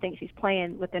 but I think she's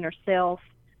playing within herself.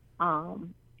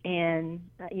 And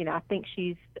I think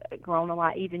she's grown a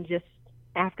lot even just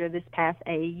after this past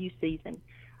AAU season.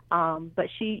 But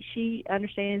she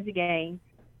understands the game,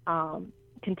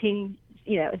 continue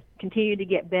to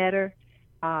get better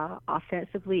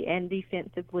offensively and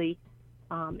defensively,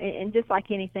 and just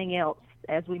like anything else,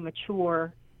 as we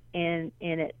mature in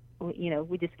it,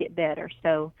 we just get better.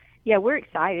 So yeah, we're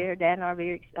excited. Her dad and I are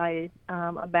very excited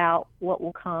about what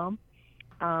will come.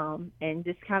 And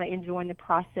just kind of enjoying the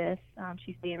process.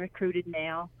 She's being recruited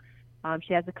now,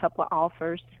 She has a couple of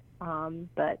offers,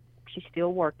 but she's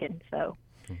still working. So,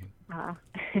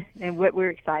 and what we're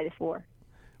excited for.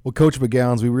 Well, Coach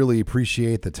McGowens, we really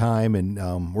appreciate the time,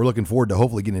 and we're looking forward to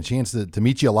hopefully getting a chance to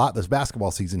meet you a lot this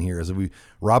basketball season here. As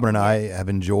Robin and I have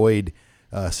enjoyed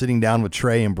sitting down with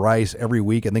Trey and Bryce every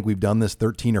week. I think we've done this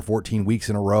 13 or 14 weeks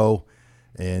in a row,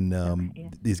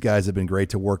 and these guys have been great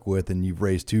to work with, and you've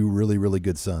raised two really, really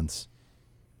good sons.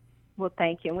 Well,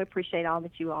 thank you, and we appreciate all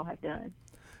that you all have done.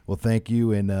 Well, thank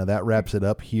you, and that wraps it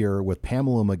up here with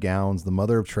Pamela McGowens, the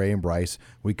mother of Trey and Bryce.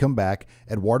 When we come back,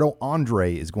 Eduardo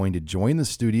Andre is going to join the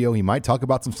studio. He might talk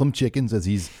about some Slim Chickens as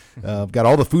he's got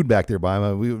all the food back there by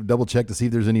him. We double-check to see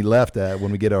if there's any left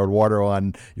when we get Eduardo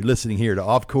on. You're listening here to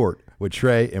Off Court with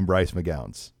Trey and Bryce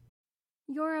McGowens.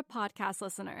 You're a podcast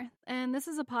listener, and this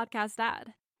is a podcast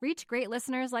ad. Reach great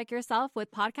listeners like yourself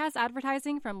with podcast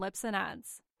advertising from Libsyn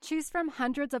Ads. Choose from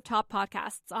hundreds of top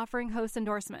podcasts offering host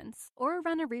endorsements, or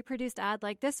run a reproduced ad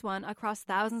like this one across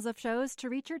thousands of shows to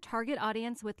reach your target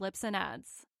audience with Libsyn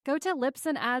Ads. Go to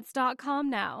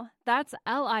libsynads.com now. That's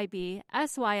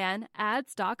LIBSYN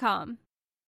ads.com.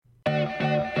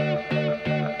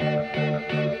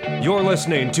 You're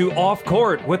listening to Off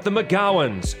Court with the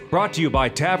McGowens, brought to you by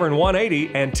Tavern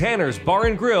 180 and Tanner's Bar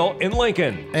and Grill in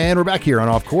Lincoln. And we're back here on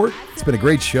Off Court. It's been a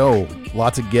great show.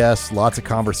 Lots of guests, lots of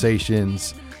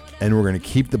conversations, and we're going to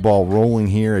keep the ball rolling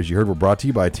here. As you heard, we're brought to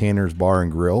you by Tanner's Bar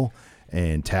and Grill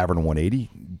and Tavern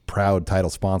 180, proud title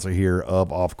sponsor here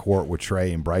of Off Court with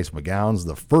Trey and Bryce McGowens,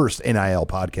 the first NIL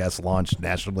podcast launched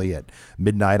nationally at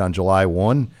midnight on July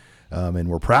 1. And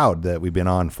we're proud that we've been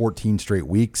on 14 straight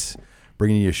weeks,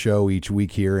 bringing you a show each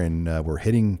week here, and we're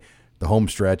hitting the home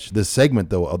stretch. This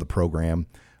segment, though, of the program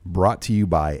brought to you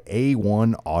by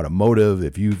A1 Automotive.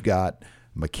 If you've got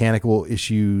mechanical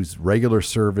issues, regular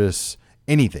service,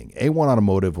 anything, A1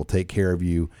 Automotive will take care of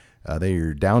you. They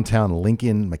are downtown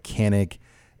Lincoln mechanic,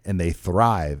 and they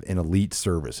thrive in elite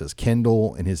services.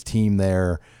 Kendall and his team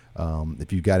there,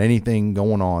 if you've got anything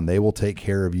going on, they will take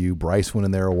care of you. Bryce went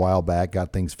in there a while back,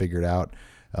 got things figured out.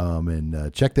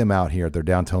 And check them out here at their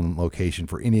downtown location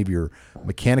for any of your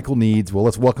mechanical needs. Well,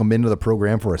 let's welcome into the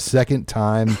program for a second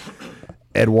time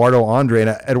Eduardo Andre. And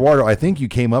Eduardo, I think you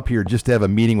came up here just to have a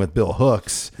meeting with Bill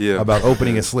Hooks about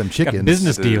opening a Slim Chickens.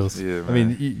 Business deals. Yeah, I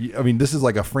mean, this is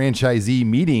like a franchisee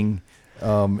meeting.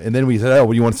 And then we said, "Oh,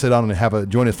 well, you want to sit down and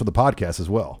join us for the podcast as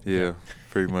well?" Yeah,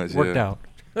 pretty much. Worked out.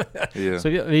 Yeah. So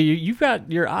you've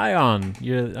got your eye on.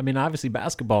 I mean, obviously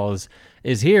basketball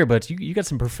is here, but you got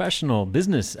some professional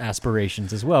business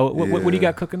aspirations as well. What do you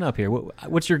got cooking up here?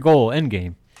 What's your goal, end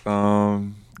game?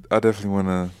 I definitely want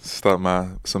to start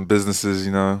some businesses.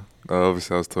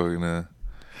 Obviously I was talking to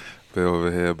Bill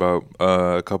over here about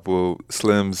a couple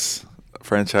Slims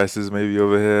franchises maybe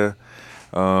over here.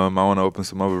 I want to open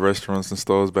some other restaurants and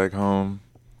stores back home.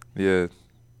 Yeah.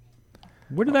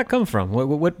 Where did that come from?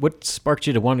 What sparked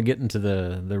you to want to get into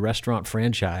the restaurant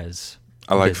franchise?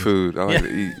 I like food. I like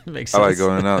to eat. Makes sense. I like sense.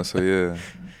 going out. So yeah.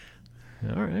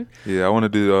 All right. Yeah, I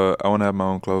want to I want to have my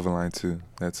own clothing line too.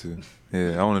 That's it.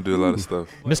 Yeah, I want to do a lot of stuff.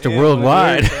 Mr.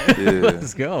 Worldwide. Yeah.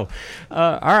 Let's go.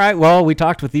 All right. Well, we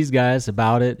talked with these guys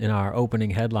about it in our opening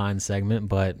headline segment,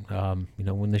 but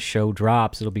when the show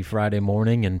drops, it'll be Friday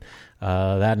morning, and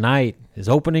that night is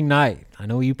opening night. I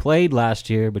know you played last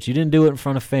year, but you didn't do it in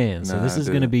front of fans. So this is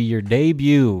going to be your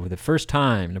debut, the first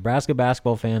time Nebraska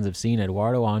basketball fans have seen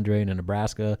Eduardo Andre in a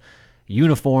Nebraska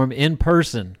uniform in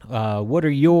person. What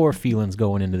are your feelings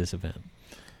going into this event?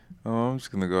 I'm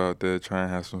just going to go out there, try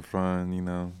and have some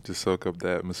fun, just soak up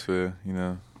the atmosphere,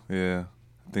 Yeah,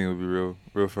 I think it'll be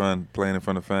real fun playing in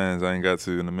front of fans. I ain't got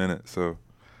to in a minute, so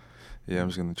yeah, I'm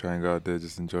just going to try and go out there,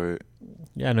 just enjoy it.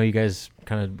 Yeah, I know you guys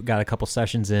kind of got a couple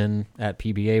sessions in at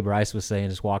PBA. Bryce was saying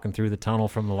just walking through the tunnel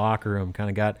from the locker room kind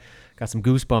of got some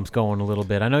goosebumps going a little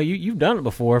bit. I know you've done it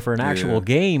before for an actual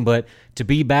game, but to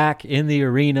be back in the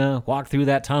arena, walk through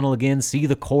that tunnel again, see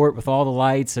the court with all the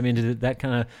lights, I mean, did that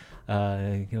kind of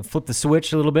flip the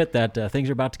switch a little bit that things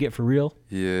are about to get for real?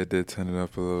 Yeah, it did turn it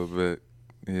up a little bit.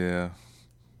 Yeah.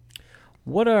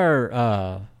 What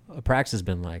are practice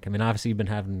been like? I mean, obviously you've been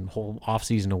having whole off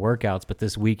season of workouts, but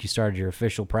this week you started your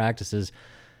official practices.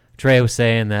 Trey was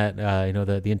saying that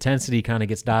the intensity kind of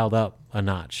gets dialed up a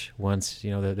notch once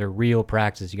they're real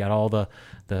practice. You got all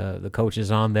the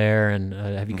coaches on there, and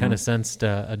have you kind of sensed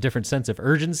a different sense of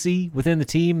urgency within the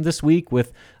team this week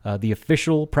with the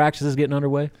official practices getting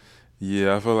underway?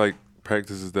 Yeah, I feel like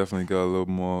practice has definitely got a little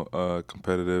more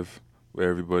competitive with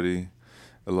everybody.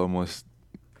 A little more.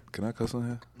 Can I cuss on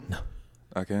here? No.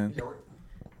 I can?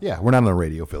 Yeah, we're not on a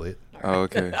radio affiliate. Oh,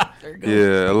 okay.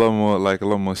 Yeah, a lot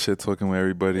more shit talking with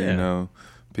everybody,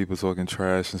 people talking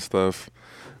trash and stuff.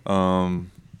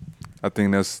 I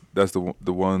think that's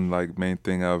the one like main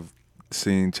thing I've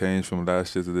seen change from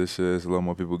last year to this year. It's a lot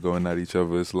more people going at each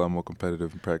other. It's a lot more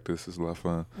competitive in practice. It's a lot of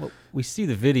fun. Well, we see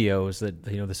the videos that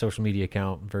the social media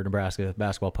account for Nebraska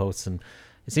basketball posts, and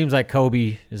it seems like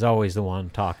Kobe is always the one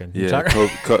talking. Yeah,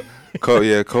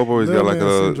 Kobe always got like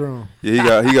a he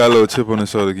got a little chip on his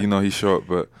shoulder. He's short,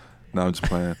 but no, I'm just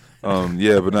playing.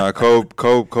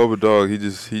 Kobe dog. He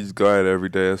just go at it every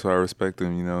day. That's why I respect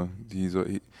him.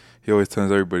 He always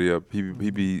turns everybody up. He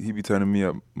be turning me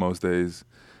up most days.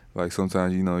 Like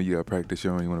sometimes you got practice. You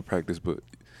don't even want to practice, but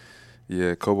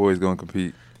yeah, Kobe always gonna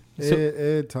compete.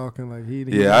 Ed talking like he.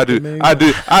 Yeah, I do.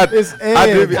 It's Ed.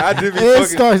 I do be Ed talking.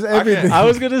 starts everything. I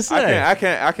was gonna say. I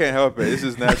can't help it. It's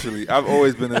just naturally. I've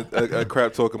always been a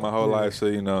crap talker my whole life,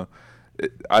 so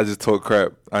I just talk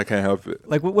crap. I can't help it.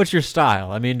 Like, what's your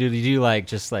style? I mean, do you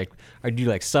or do you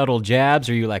like subtle jabs?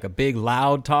 Are you like a big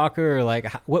loud talker? Or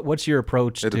like, what's your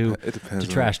approach to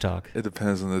trash talk? It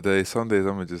depends on the day. Some days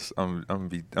I'm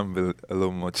be a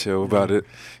little more chill about it.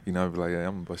 I'll be like, yeah,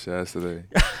 I'm gonna bust your ass today.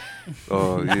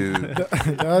 Oh yeah.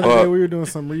 The other day we were doing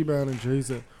some rebounding. He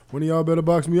said, "One of y'all better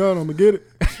box me out. I'm gonna get it."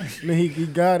 And then he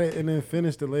got it and then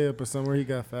finished the layup or somewhere he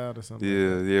got fouled or something.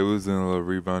 Yeah, we was doing a little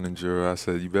rebounding drill. I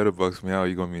said, "You better box me out.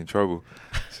 You're gonna be in trouble."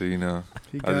 So he got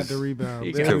the rebound.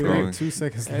 He kept going. 2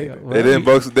 seconds later. They didn't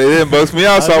box me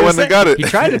out, so I wouldn't have got it. He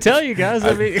tried to tell you guys.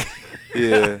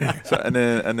 Yeah. So, and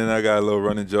then I got a little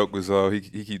running joke was he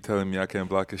keep telling me I can't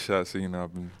block his shot. So I've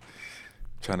been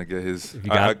trying to get his.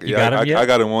 I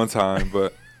got him one time,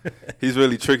 but he's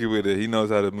really tricky with it. He knows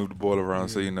how to move the ball around.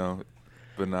 So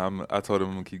But no, I told him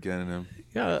I'm gonna keep getting him.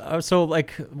 Yeah. So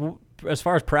like, as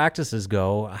far as practices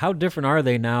go, how different are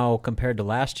they now compared to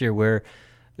last year, where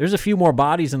there's a few more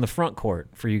bodies in the front court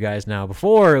for you guys now?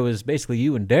 Before it was basically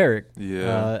you and Derek.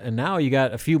 Yeah. And now you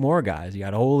got a few more guys. You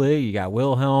got Ole, you got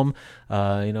Wilhelm.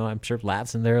 I'm sure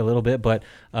Lat's in there a little bit, but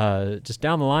just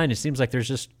down the line, it seems like there's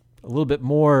just a little bit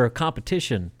more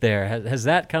competition there. Has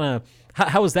that kind of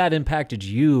how has that impacted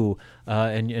you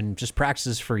and just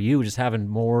practices for you, just having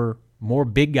more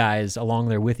big guys along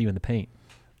there with you in the paint?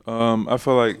 I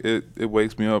feel like it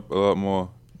wakes me up a lot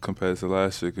more compared to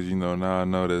last year because now I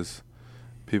know there's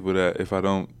people that if I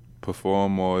don't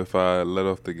perform or if I let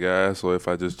off the gas or if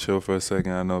I just chill for a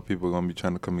second, I know people are gonna be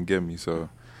trying to come and get me. So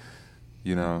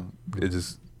it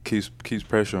just keeps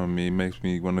pressure on me. It makes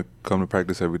me want to come to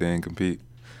practice every day and compete.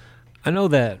 I know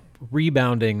that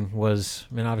rebounding was,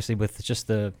 obviously with just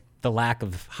the lack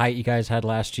of height you guys had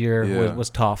last year was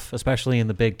tough, especially in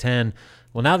the Big Ten.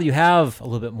 Well, now that you have a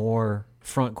little bit more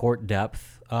front court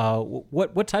depth,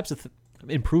 what types of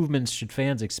improvements should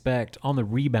fans expect on the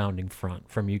rebounding front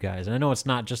from you guys? And I know it's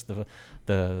not just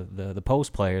the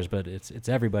post players, but it's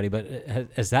everybody. But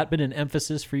has that been an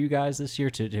emphasis for you guys this year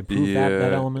to improve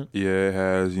that element? Yeah, it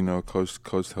has.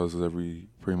 Coach tells us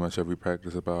pretty much every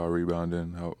practice about our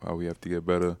rebounding, how we have to get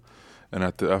better. And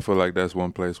I feel like that's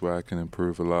one place where I can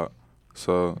improve a lot.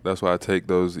 So that's why I take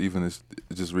those, even it's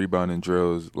just rebounding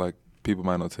drills. Like, people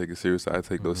might not take it seriously. I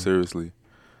take those seriously.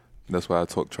 That's why I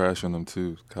talk trash on them,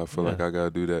 too. I feel like I got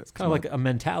to do that. It's kind of like a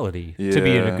mentality to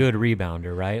being a good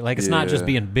rebounder, right? Like, it's not just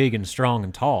being big and strong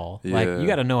and tall. Like, you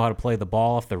got to know how to play the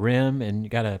ball off the rim, and you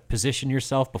got to position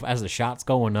yourself as the shot's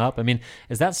going up.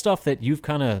 Is that stuff that you've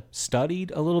kind of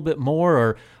studied a little bit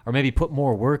more or maybe put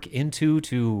more work into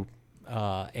to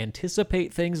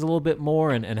anticipate things a little bit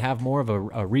more and have more of a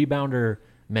rebounder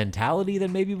mentality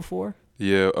than maybe before?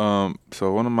 Yeah.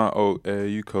 So one of my old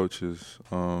AAU coaches,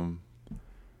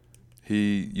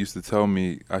 he used to tell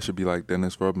me I should be like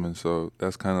Dennis Rodman. So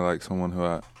that's kind of like someone who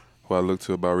I look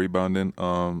to about rebounding.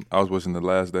 I was watching The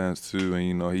Last Dance too,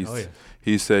 and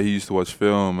he said he used to watch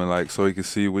film and so he could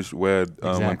see where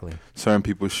exactly. certain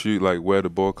people shoot, like where the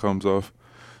ball comes off.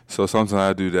 So sometimes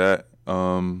I do that.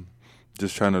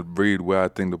 Just trying to read where I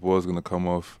think the ball is going to come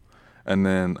off. And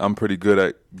then I'm pretty good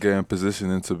at getting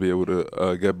positioning to be able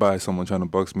to get by someone trying to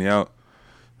box me out.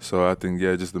 So I think,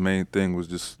 just the main thing was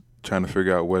just trying to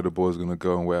figure out where the ball is going to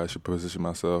go and where I should position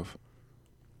myself.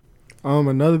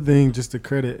 Another thing, just to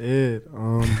credit Ed,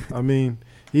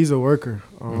 he's a worker,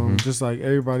 just like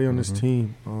everybody on this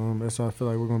team. That's why I feel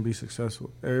like we're going to be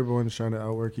successful. Everyone's trying to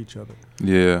outwork each other.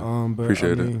 Yeah, but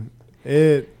appreciate it.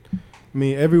 Ed,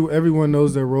 everyone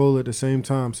knows their role at the same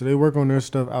time. So they work on their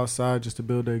stuff outside just to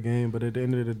build their game. But at the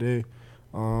end of the day,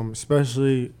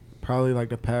 especially probably like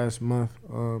the past month,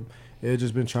 Ed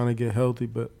just been trying to get healthy.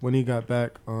 But when he got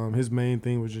back, his main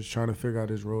thing was just trying to figure out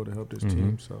his role to help this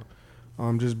team. So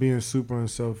just being super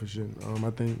unselfish. And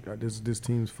I think this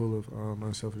team's full of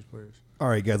unselfish players. All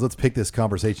right, guys, let's pick this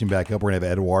conversation back up. We're going to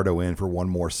have Eduardo in for one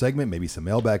more segment, maybe some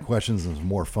mailbag questions and some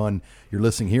more fun. You're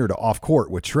listening here to Off Court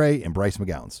with Trey and Bryce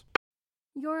McGowens.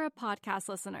 You're a podcast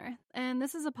listener, and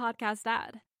this is a podcast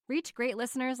ad. Reach great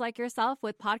listeners like yourself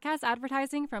with podcast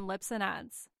advertising from Libsyn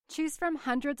Ads. Choose from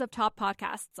hundreds of top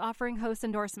podcasts offering host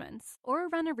endorsements, or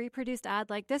run a reproduced ad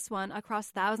like this one across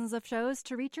thousands of shows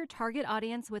to reach your target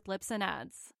audience with Libsyn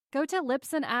Ads. Go to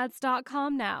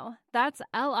libsynads.com now. That's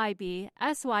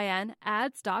LIBSYN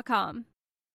ads.com.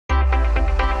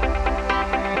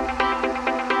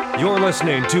 You're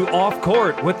listening to Off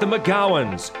Court with the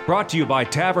McGowans, brought to you by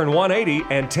Tavern 180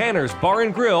 and Tanner's Bar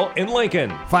and Grill in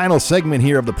Lincoln. Final segment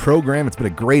here of the program. It's been a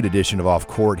great edition of Off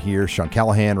Court here. Sean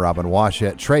Callahan, Robin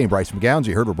Washett, Trey and Bryce McGowans,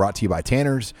 you heard, were brought to you by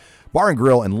Tanner's Bar and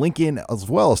Grill in Lincoln, as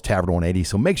well as Tavern 180.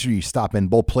 So make sure you stop in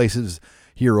both places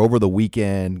here over the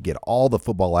weekend. Get all the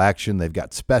football action. They've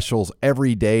got specials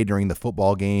every day during the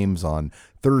football games on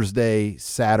Thursday,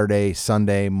 Saturday,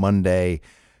 Sunday, Monday,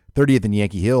 30th and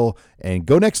Yankee Hill, and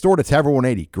go next door to Tavern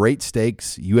 180. Great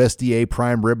steaks, USDA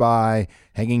prime ribeye,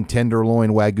 hanging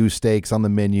tenderloin Wagyu steaks on the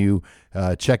menu.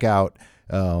 Check out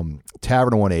Tavern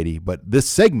 180. But this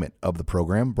segment of the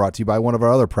program brought to you by one of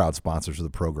our other proud sponsors of the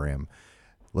program,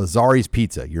 Lazzari's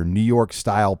Pizza, your New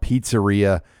York-style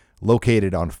pizzeria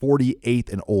located on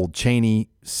 48th and Old Cheney.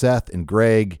 Seth and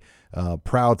Greg,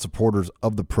 proud supporters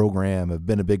of the program, have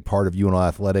been a big part of UNL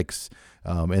athletics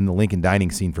and the Lincoln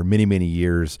dining scene for many, many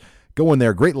years. Go in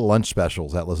there. Great lunch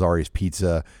specials at Lazzari's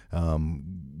Pizza.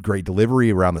 Great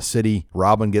delivery around the city.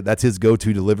 Robin, that's his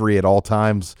go-to delivery at all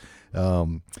times,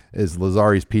 is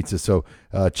Lazzari's Pizza. So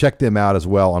check them out as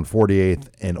well on 48th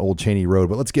and Old Cheney Road.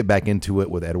 But let's get back into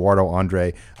it with Eduardo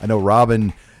Andre. I know,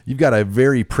 Robin, you've got a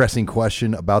very pressing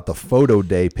question about the photo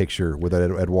day picture with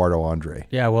Eduardo Andre.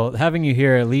 Yeah, well, having you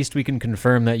here, at least we can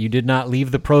confirm that you did not leave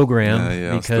the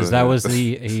program, because that was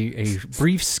a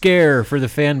brief scare for the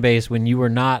fan base when you were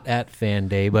not at Fan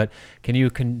Day. But can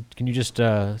you just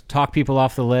talk people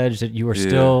off the ledge that you are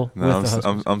still with the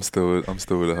Huskers? I'm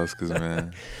still with the Huskers,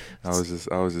 man. I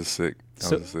was just sick.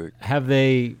 Have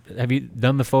you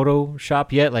done the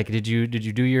Photoshop yet? Like, did you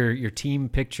do your team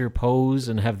picture pose,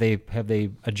 and have they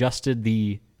adjusted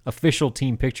the official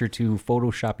team picture to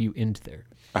Photoshop you into there?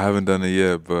 I haven't done it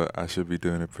yet, but I should be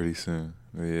doing it pretty soon.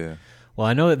 But yeah. Well,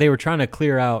 I know that they were trying to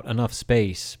clear out enough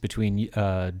space between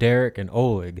Derek and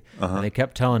Oleg, and they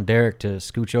kept telling Derek to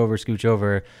scooch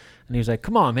over. And he was like,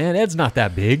 "Come on, man, Ed's not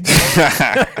that big."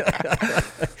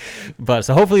 But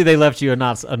so hopefully they left you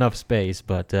enough space.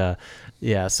 But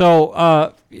yeah, so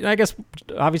I guess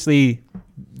obviously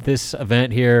this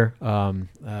event here,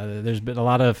 there's been a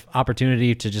lot of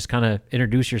opportunity to just kind of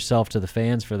introduce yourself to the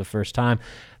fans for the first time.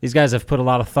 These guys have put a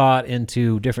lot of thought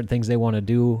into different things they want to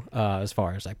do as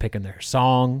far as like picking their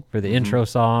song for the intro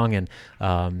song and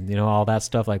all that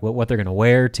stuff, like what they're going to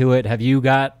wear to it. Have you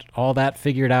got all that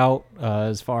figured out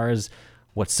as far as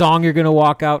what song you're going to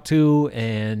walk out to,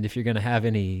 and if you're going to have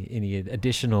any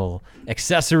additional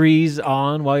accessories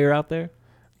on while you're out there?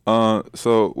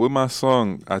 So with my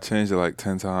song, I changed it like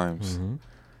 10 times.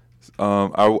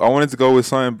 I wanted to go with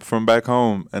something from back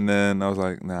home, and then I was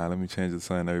like, nah, let me change it to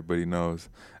something everybody knows.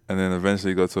 And then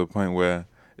eventually got to a point where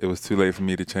it was too late for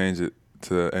me to change it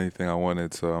to anything I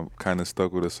wanted, so I'm kind of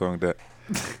stuck with a song that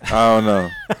I don't know.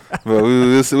 But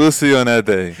we'll see on that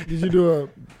day. Did you do a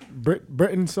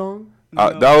Breton song?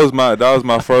 That was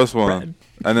my first one,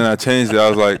 and then I changed it.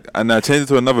 I changed it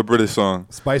to another British song.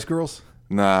 Spice Girls?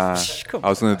 Nah, I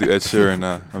was gonna do Ed Sheeran.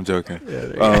 Nah, I'm joking.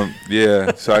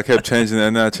 Yeah. So I kept changing it,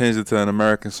 and then I changed it to an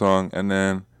American song, and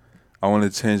then I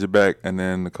wanted to change it back, and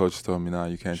then the coach told me, "Nah,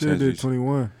 you can't change it."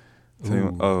 21.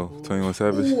 21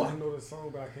 Savage. Ooh, I know the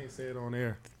song, but I can't say it on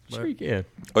air. Sure you can.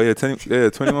 Oh yeah,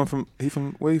 21 from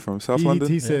where he from? South London.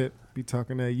 He said, "Be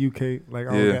talking that UK like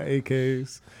I got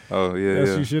AKs." Oh yeah, that's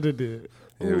what you should have did.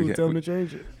 Yeah, Ooh, tell him to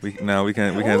change it. We can't. We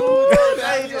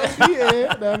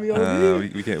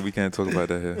can't talk about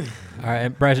that here. All right,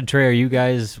 and Bryce and Trey, do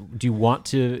you want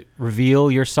to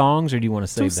reveal your songs, or do you want to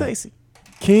save that?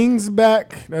 King's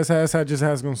back. That's how it's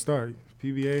going to start.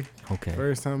 PBA. Okay.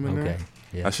 First time in there.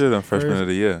 Yeah. I should have done Freshman of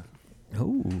the Year.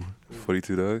 Ooh.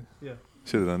 42 Doug. Yeah.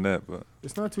 Should have done that, but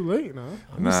it's not too late, no.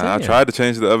 Nah, I tried to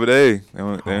change it the other day. They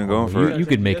ain't going for it. You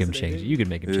could make him change it. You could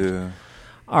make him change it. Yeah.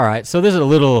 All right, so this is a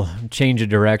little change of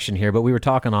direction here, but we were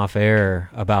talking off air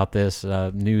about this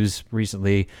news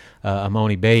recently.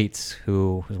 Amoni Bates,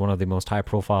 who was one of the most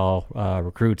high-profile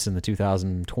recruits in the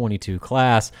 2022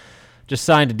 class, just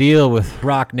signed a deal with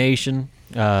Rock Nation,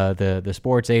 the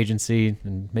sports agency,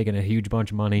 and making a huge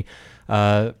bunch of money.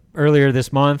 Earlier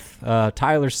this month,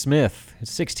 Tyler Smith, a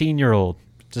 16-year-old,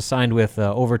 just signed with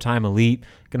Overtime Elite,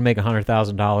 going to make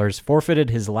 $100,000, forfeited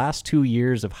his last 2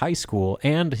 years of high school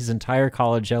and his entire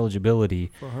college eligibility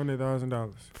for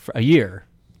 $100,000 a year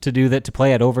to do that, to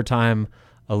play at Overtime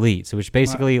Elite. So which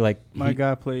basically my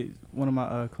guy played. One of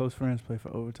my close friends played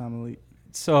for Overtime Elite.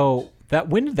 So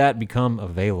when did that become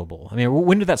available? I mean,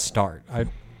 when did that start? I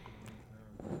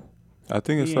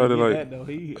think it started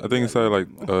like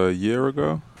a year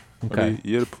ago. Okay. A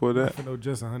year before that. I know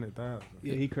just 100,000.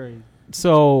 Yeah, he crazy.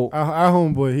 So our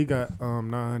homeboy, he got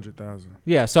 900,000.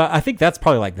 Yeah, so I think that's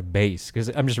probably like the base, because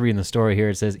I'm just reading the story here.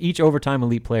 It says each Overtime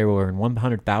Elite player will earn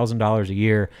 $100,000 a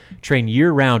year, train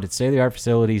year-round at state-of-the-art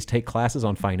facilities, take classes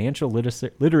on financial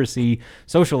literacy,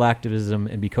 social activism,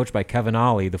 and be coached by Kevin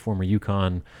Ollie, the former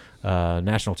UConn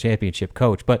national championship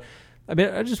coach. But I mean,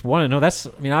 I just want to know,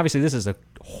 obviously this is a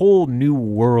whole new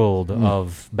world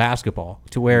of basketball,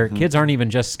 to where kids aren't even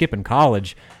just skipping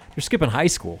college. They're skipping high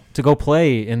school to go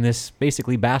play in this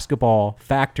basically basketball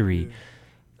factory.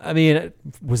 I mean,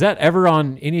 was that ever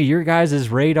on any of your guys'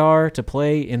 radar to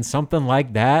play in something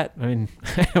like that? I mean,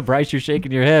 Bryce, you're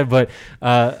shaking your head, but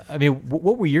I mean,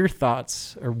 what were your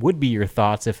thoughts, or would be your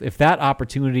thoughts, if that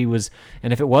opportunity was,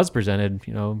 and if it was presented,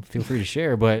 feel free to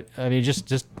share. But I mean, just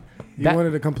he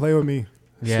wanted to come play with me.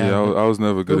 Yeah, see, I was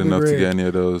never good enough to get any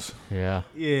of those. Yeah.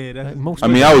 Yeah.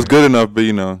 I was good enough, but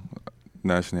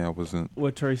nationally I wasn't.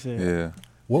 What Trey said. Yeah.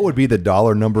 What would be the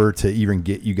dollar number to even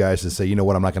get you guys to say, you know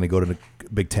what, I'm not going to go to the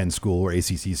Big Ten school or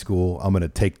ACC school. I'm going to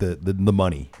take the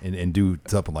money and do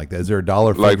something like that. Is there a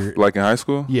dollar figure? Like in high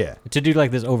school? Yeah. To do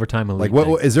like this Overtime Elite. Like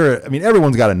what is there? I mean,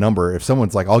 everyone's got a number. If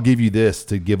someone's like, I'll give you this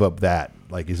to give up that,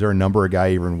 like, is there a number a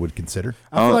guy even would consider?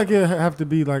 I feel like it have to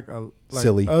be like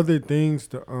silly other things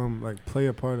to like play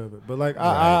a part of it. But like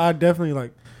I definitely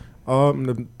like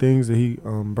the things that he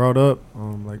brought up,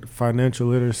 like financial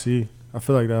literacy. I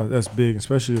feel like that's big,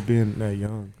 especially being that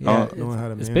young. Yeah, knowing how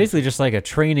to it's manage basically just like a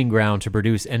training ground to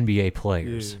produce NBA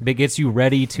players. Yeah. It gets you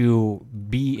ready to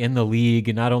be in the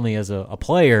league, not only as a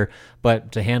player,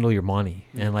 but to handle your money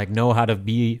and like know how to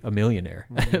be a millionaire.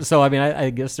 So I mean, I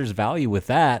guess there's value with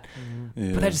that,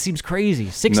 but that just seems crazy.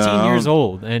 16 years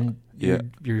old, and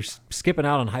you're skipping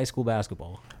out on high school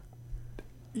basketball.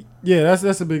 Yeah,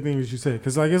 that's a big thing that you said,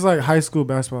 because like it's like high school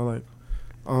basketball, like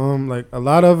a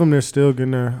lot of them, they're still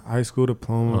getting their high school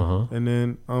diploma, and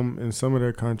then in some of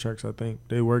their contracts, I think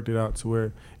they worked it out to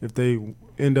where if they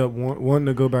end up wanting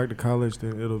to go back to college,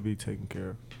 then it'll be taken care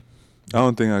of. I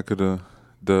don't think I could have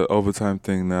the overtime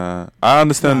thing. Nah, I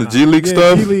understand the G League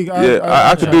stuff. G-League,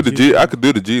 I could do the G. I could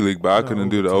do the G League, but I couldn't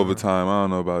do the overtime. I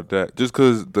don't know about that. Just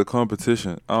because the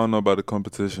competition, I don't know about the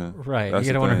competition. Right, That's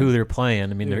you gotta wonder who they're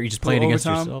playing. I mean, they're just playing against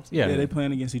yourselves. Yeah, they're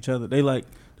playing against each other. They like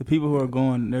the people who are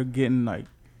going. They're getting like.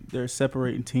 They're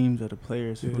separating teams of the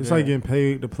players. Yeah, it's like getting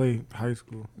paid to play high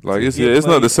school. Like it's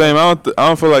not the same. I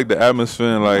don't feel like the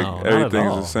atmosphere and like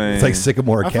everything's the same. It's like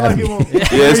Sycamore Academy.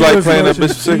 It's like playing at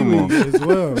Bishop Sycamore. As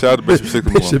well. Shout out to Bishop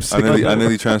Sycamore. I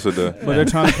nearly transferred there. But they're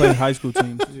trying to play high school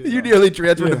teams. You nearly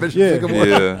transferred to Bishop Sycamore.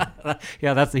 Yeah.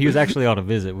 He was actually on a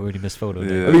visit when he missed photos.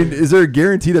 Yeah. I mean, is there a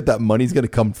guarantee that money's going to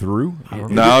come through?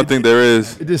 No, I don't think there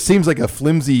is. It just seems like a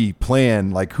flimsy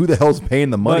plan. Like, who the hell's paying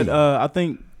the money? But I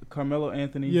think Carmelo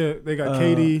Anthony. Yeah, they got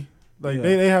KD. Like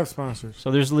they have sponsors.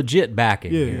 So there's legit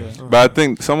backing. Yeah. But I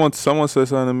think someone said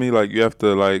something to me like you have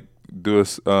to like do a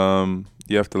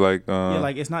you have to like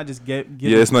like it's not just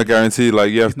it's not guaranteed.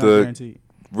 Like you have to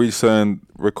reach certain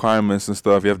requirements and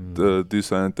stuff. You have to do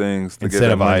certain things to get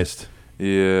that money. Incentivized.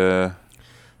 Yeah.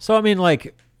 So I mean,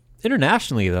 like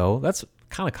internationally though, that's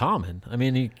kind of common. I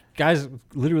mean, you guys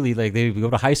literally like they go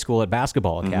to high school at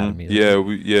basketball academies. Yeah,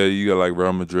 you got like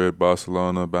Real Madrid,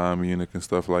 Barcelona, Bayern Munich, and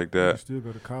stuff like that. You still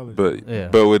go to college.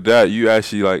 But with that, you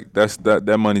actually like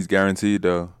that money's guaranteed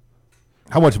though.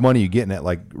 How much money are you getting at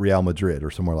like Real Madrid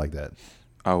or somewhere like that?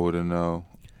 I wouldn't know.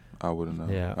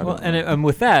 Yeah. Well, and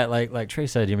with that, like Trey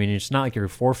said, I mean, it's not like you're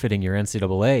forfeiting your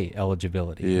NCAA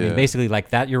eligibility. Yeah. I mean, basically, like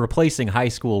that, you're replacing high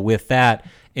school with that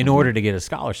in order to get a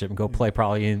scholarship and go play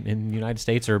probably in the United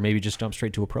States or maybe just jump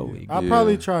straight to a pro league. I'll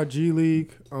probably try G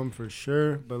League for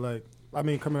sure, but like I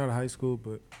mean coming out of high school,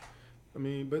 but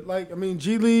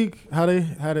G League, how they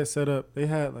had it set up, they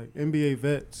had like NBA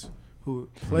vets who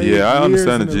played. Yeah, I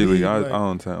understand the G League. Like, I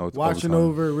understand. Watching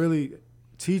over, really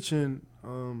teaching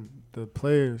the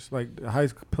players, like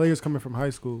the players coming from high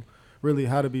school, really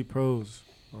how to be pros,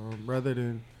 rather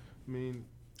than, I mean,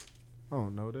 I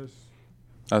don't know this.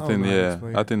 I think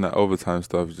that overtime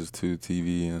stuff is just too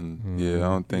TV and I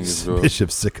don't think it's real.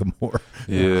 Bishop Sycamore.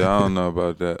 Yeah, I don't know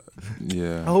about that.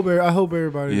 Yeah. I hope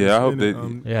everybody. Yeah, I hope they.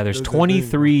 There's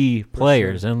 23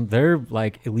 players and they're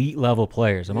like elite level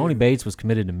players. Emoni Bates was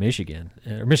committed to Michigan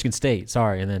State,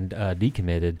 sorry, and then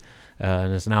decommitted,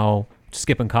 and is now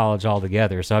skipping college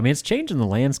altogether. So I mean, it's changing the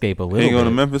landscape a little. He ain't going bit.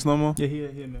 to Memphis no more. Yeah, he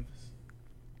in Memphis.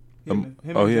 He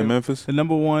in Memphis? The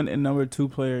number 1 and number 2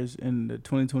 players in the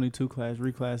 2022 class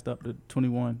reclassed up to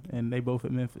 21, and they both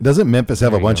at Memphis. Doesn't Memphis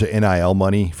have a bunch of NIL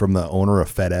money from the owner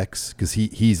of FedEx? Because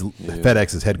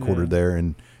FedEx is headquartered there,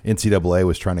 and NCAA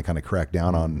was trying to kind of crack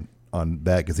down on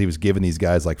that because he was giving these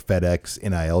guys like FedEx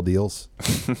NIL deals.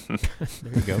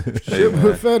 There you go. Ship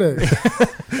with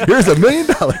FedEx. Here's $1 million.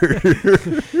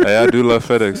 Hey, I do love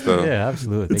FedEx though. Yeah,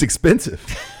 absolutely. It's expensive.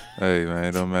 Hey man,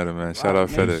 it don't matter, man. Shout out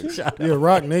FedEx. Yeah,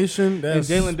 Rock Nation. And That's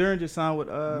Jalen Duren just signed with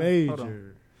major. Hold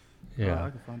on. Yeah. I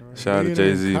can find it right Shout out to Being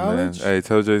Jay-Z, in man. college? Hey,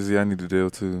 tell Jay-Z I need a deal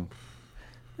too.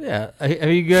 Yeah. Have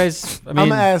you guys? I I'm mean,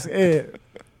 gonna ask Ed.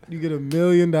 You get $1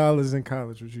 million in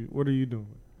college. What are you doing?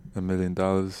 $1 million.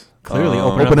 clearly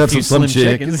open up a few some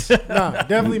Slim chickens. Nah,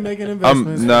 definitely making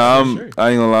investments. I ain't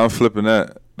gonna lie, I'm flipping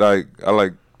that. Like I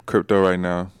like crypto right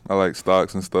now. I like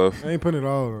stocks and stuff. I ain't putting it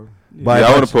all though. Yeah,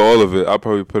 I want to put all of it. I'll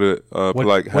probably put it put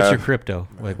like half. What's your crypto?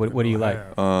 Like, what do you like?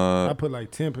 I put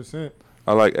like 10%.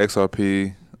 I like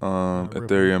XRP,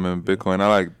 Ethereum, and Bitcoin. I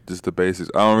like just the basics.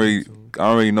 I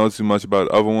don't really know too much about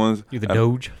the other ones. You the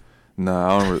Doge?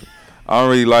 Nah, I don't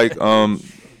really like.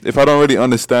 If I don't really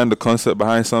understand the concept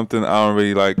behind something, I don't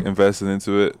really like investing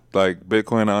into it. Like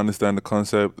Bitcoin, I understand the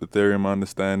concept. Ethereum, I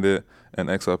understand it, and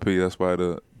XRP. That's why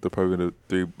the probably the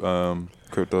 3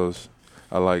 cryptos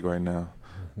I like right now.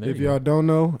 If y'all don't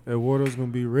know, Eduardo's gonna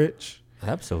be rich.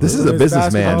 Absolutely. This is a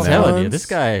businessman. I'm telling you, this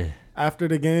guy. After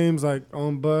the games, like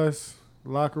on bus,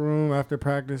 locker room, after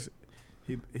practice,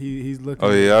 he's looking.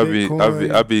 Oh yeah,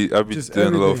 at I'll be just doing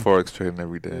a little everything. forex trading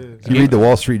every day. Yeah. You read the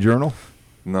Wall Street Journal?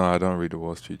 No, I don't read the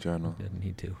Wall Street Journal. Didn't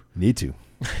need to. Need to.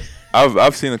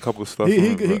 I've seen a couple stuff. He on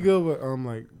it, but- good with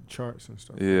like charts and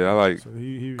stuff. Yeah, I like So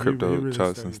he crypto really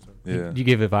charts studies and stuff. stuff. Yeah. Do you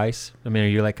give advice? I mean, are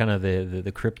you like kind of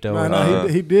the crypto? No,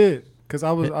 he did because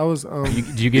I was Do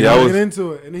you get get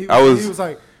into it, and he was- was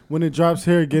like, when it drops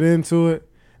here, get into it.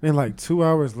 And then like 2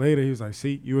 hours later, he was like,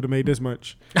 "See, you would have made this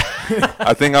much."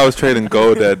 I think I was trading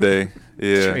gold that day.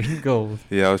 Yeah. Trading gold.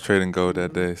 Yeah, I was trading gold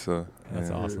that day. So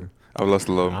That's yeah. awesome. I've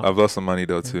lost some money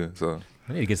though too. So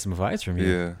I need to get some advice from you.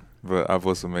 yeah, but I've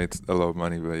also made a lot of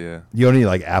money. But yeah. You own any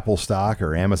like Apple stock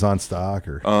or Amazon stock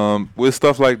or? With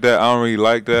stuff like that, I don't really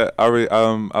like that.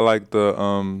 I like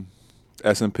the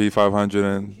S&P 500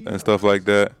 and stuff like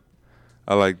that.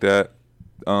 I like that.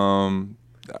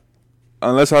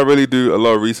 Unless I really do a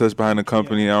lot of research behind the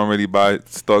company, I don't really buy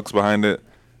stocks behind it.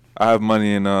 I have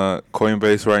money in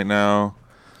Coinbase right now,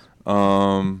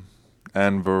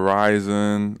 and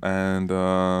Verizon, and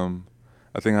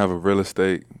I think I have a real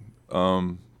estate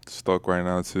stock right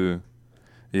now too.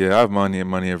 Yeah, I have money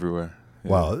everywhere. Yeah.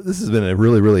 Wow, this has been a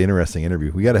really, really interesting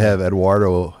interview. We got to have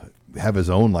Eduardo have his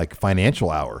own like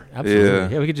financial hour.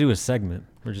 Absolutely. Yeah, we could do a segment.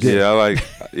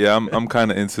 I'm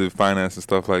kind of into finance and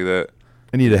stuff like that.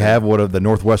 I need to have one of the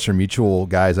Northwestern Mutual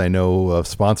guys I know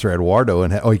sponsor Eduardo,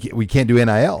 and we can't do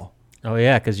NIL. Oh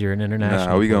yeah, because you're an international.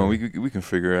 Nah, we can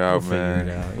figure it out,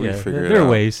 man. We can figure it out. There are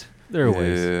ways. There are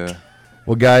ways. Yeah.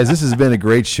 Well, guys, this has been a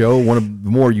great show. One of the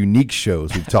more unique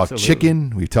shows. We've talked Absolutely. chicken.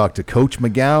 We've talked to Coach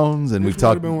McGowan's, and we've This would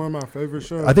have talked. been one of my favorite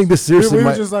shows. I think this seriously we were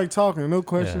might- just like talking, no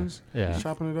questions. Yeah. Just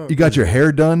chopping it up. You got your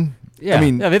hair done. Yeah, I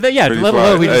mean, level Pretty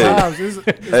low. We fly. just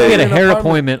Hey. we had a an hair apartment.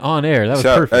 appointment on air. That was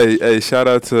Shout, perfect. hey, shout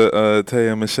out to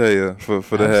Taya and Mashaya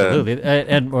for the hair. Absolutely.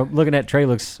 And we're looking at Trey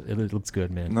looks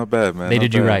good, man. Not bad, man. They not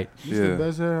did you bad. right. It's the Yeah.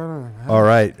 best hair I don't know. all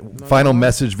right. Final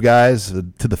message, guys,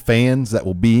 to the fans that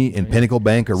will be in Pinnacle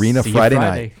Bank Arena See you Friday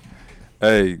night.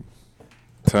 Hey,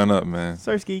 turn up, man.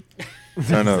 Sersky.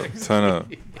 Turn up.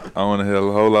 I want to hear a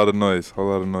whole lot of noise.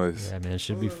 Yeah, man, it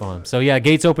should be fun. So yeah,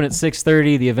 gates open at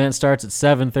 6:30. The event starts at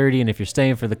 7:30, and if you're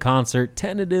staying for the concert,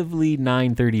 tentatively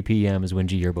 9:30 p.m. is when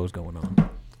G Yerbo's going on.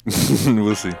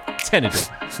 We'll see. Tentative.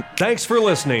 Thanks for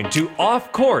listening to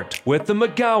Off Court with the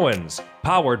McGowans,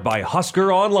 powered by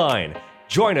Husker Online.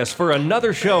 Join us for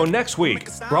another show next week,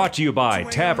 brought to you by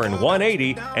Tavern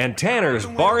 180 and Tanner's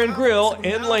Bar and Grill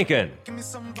in Lincoln.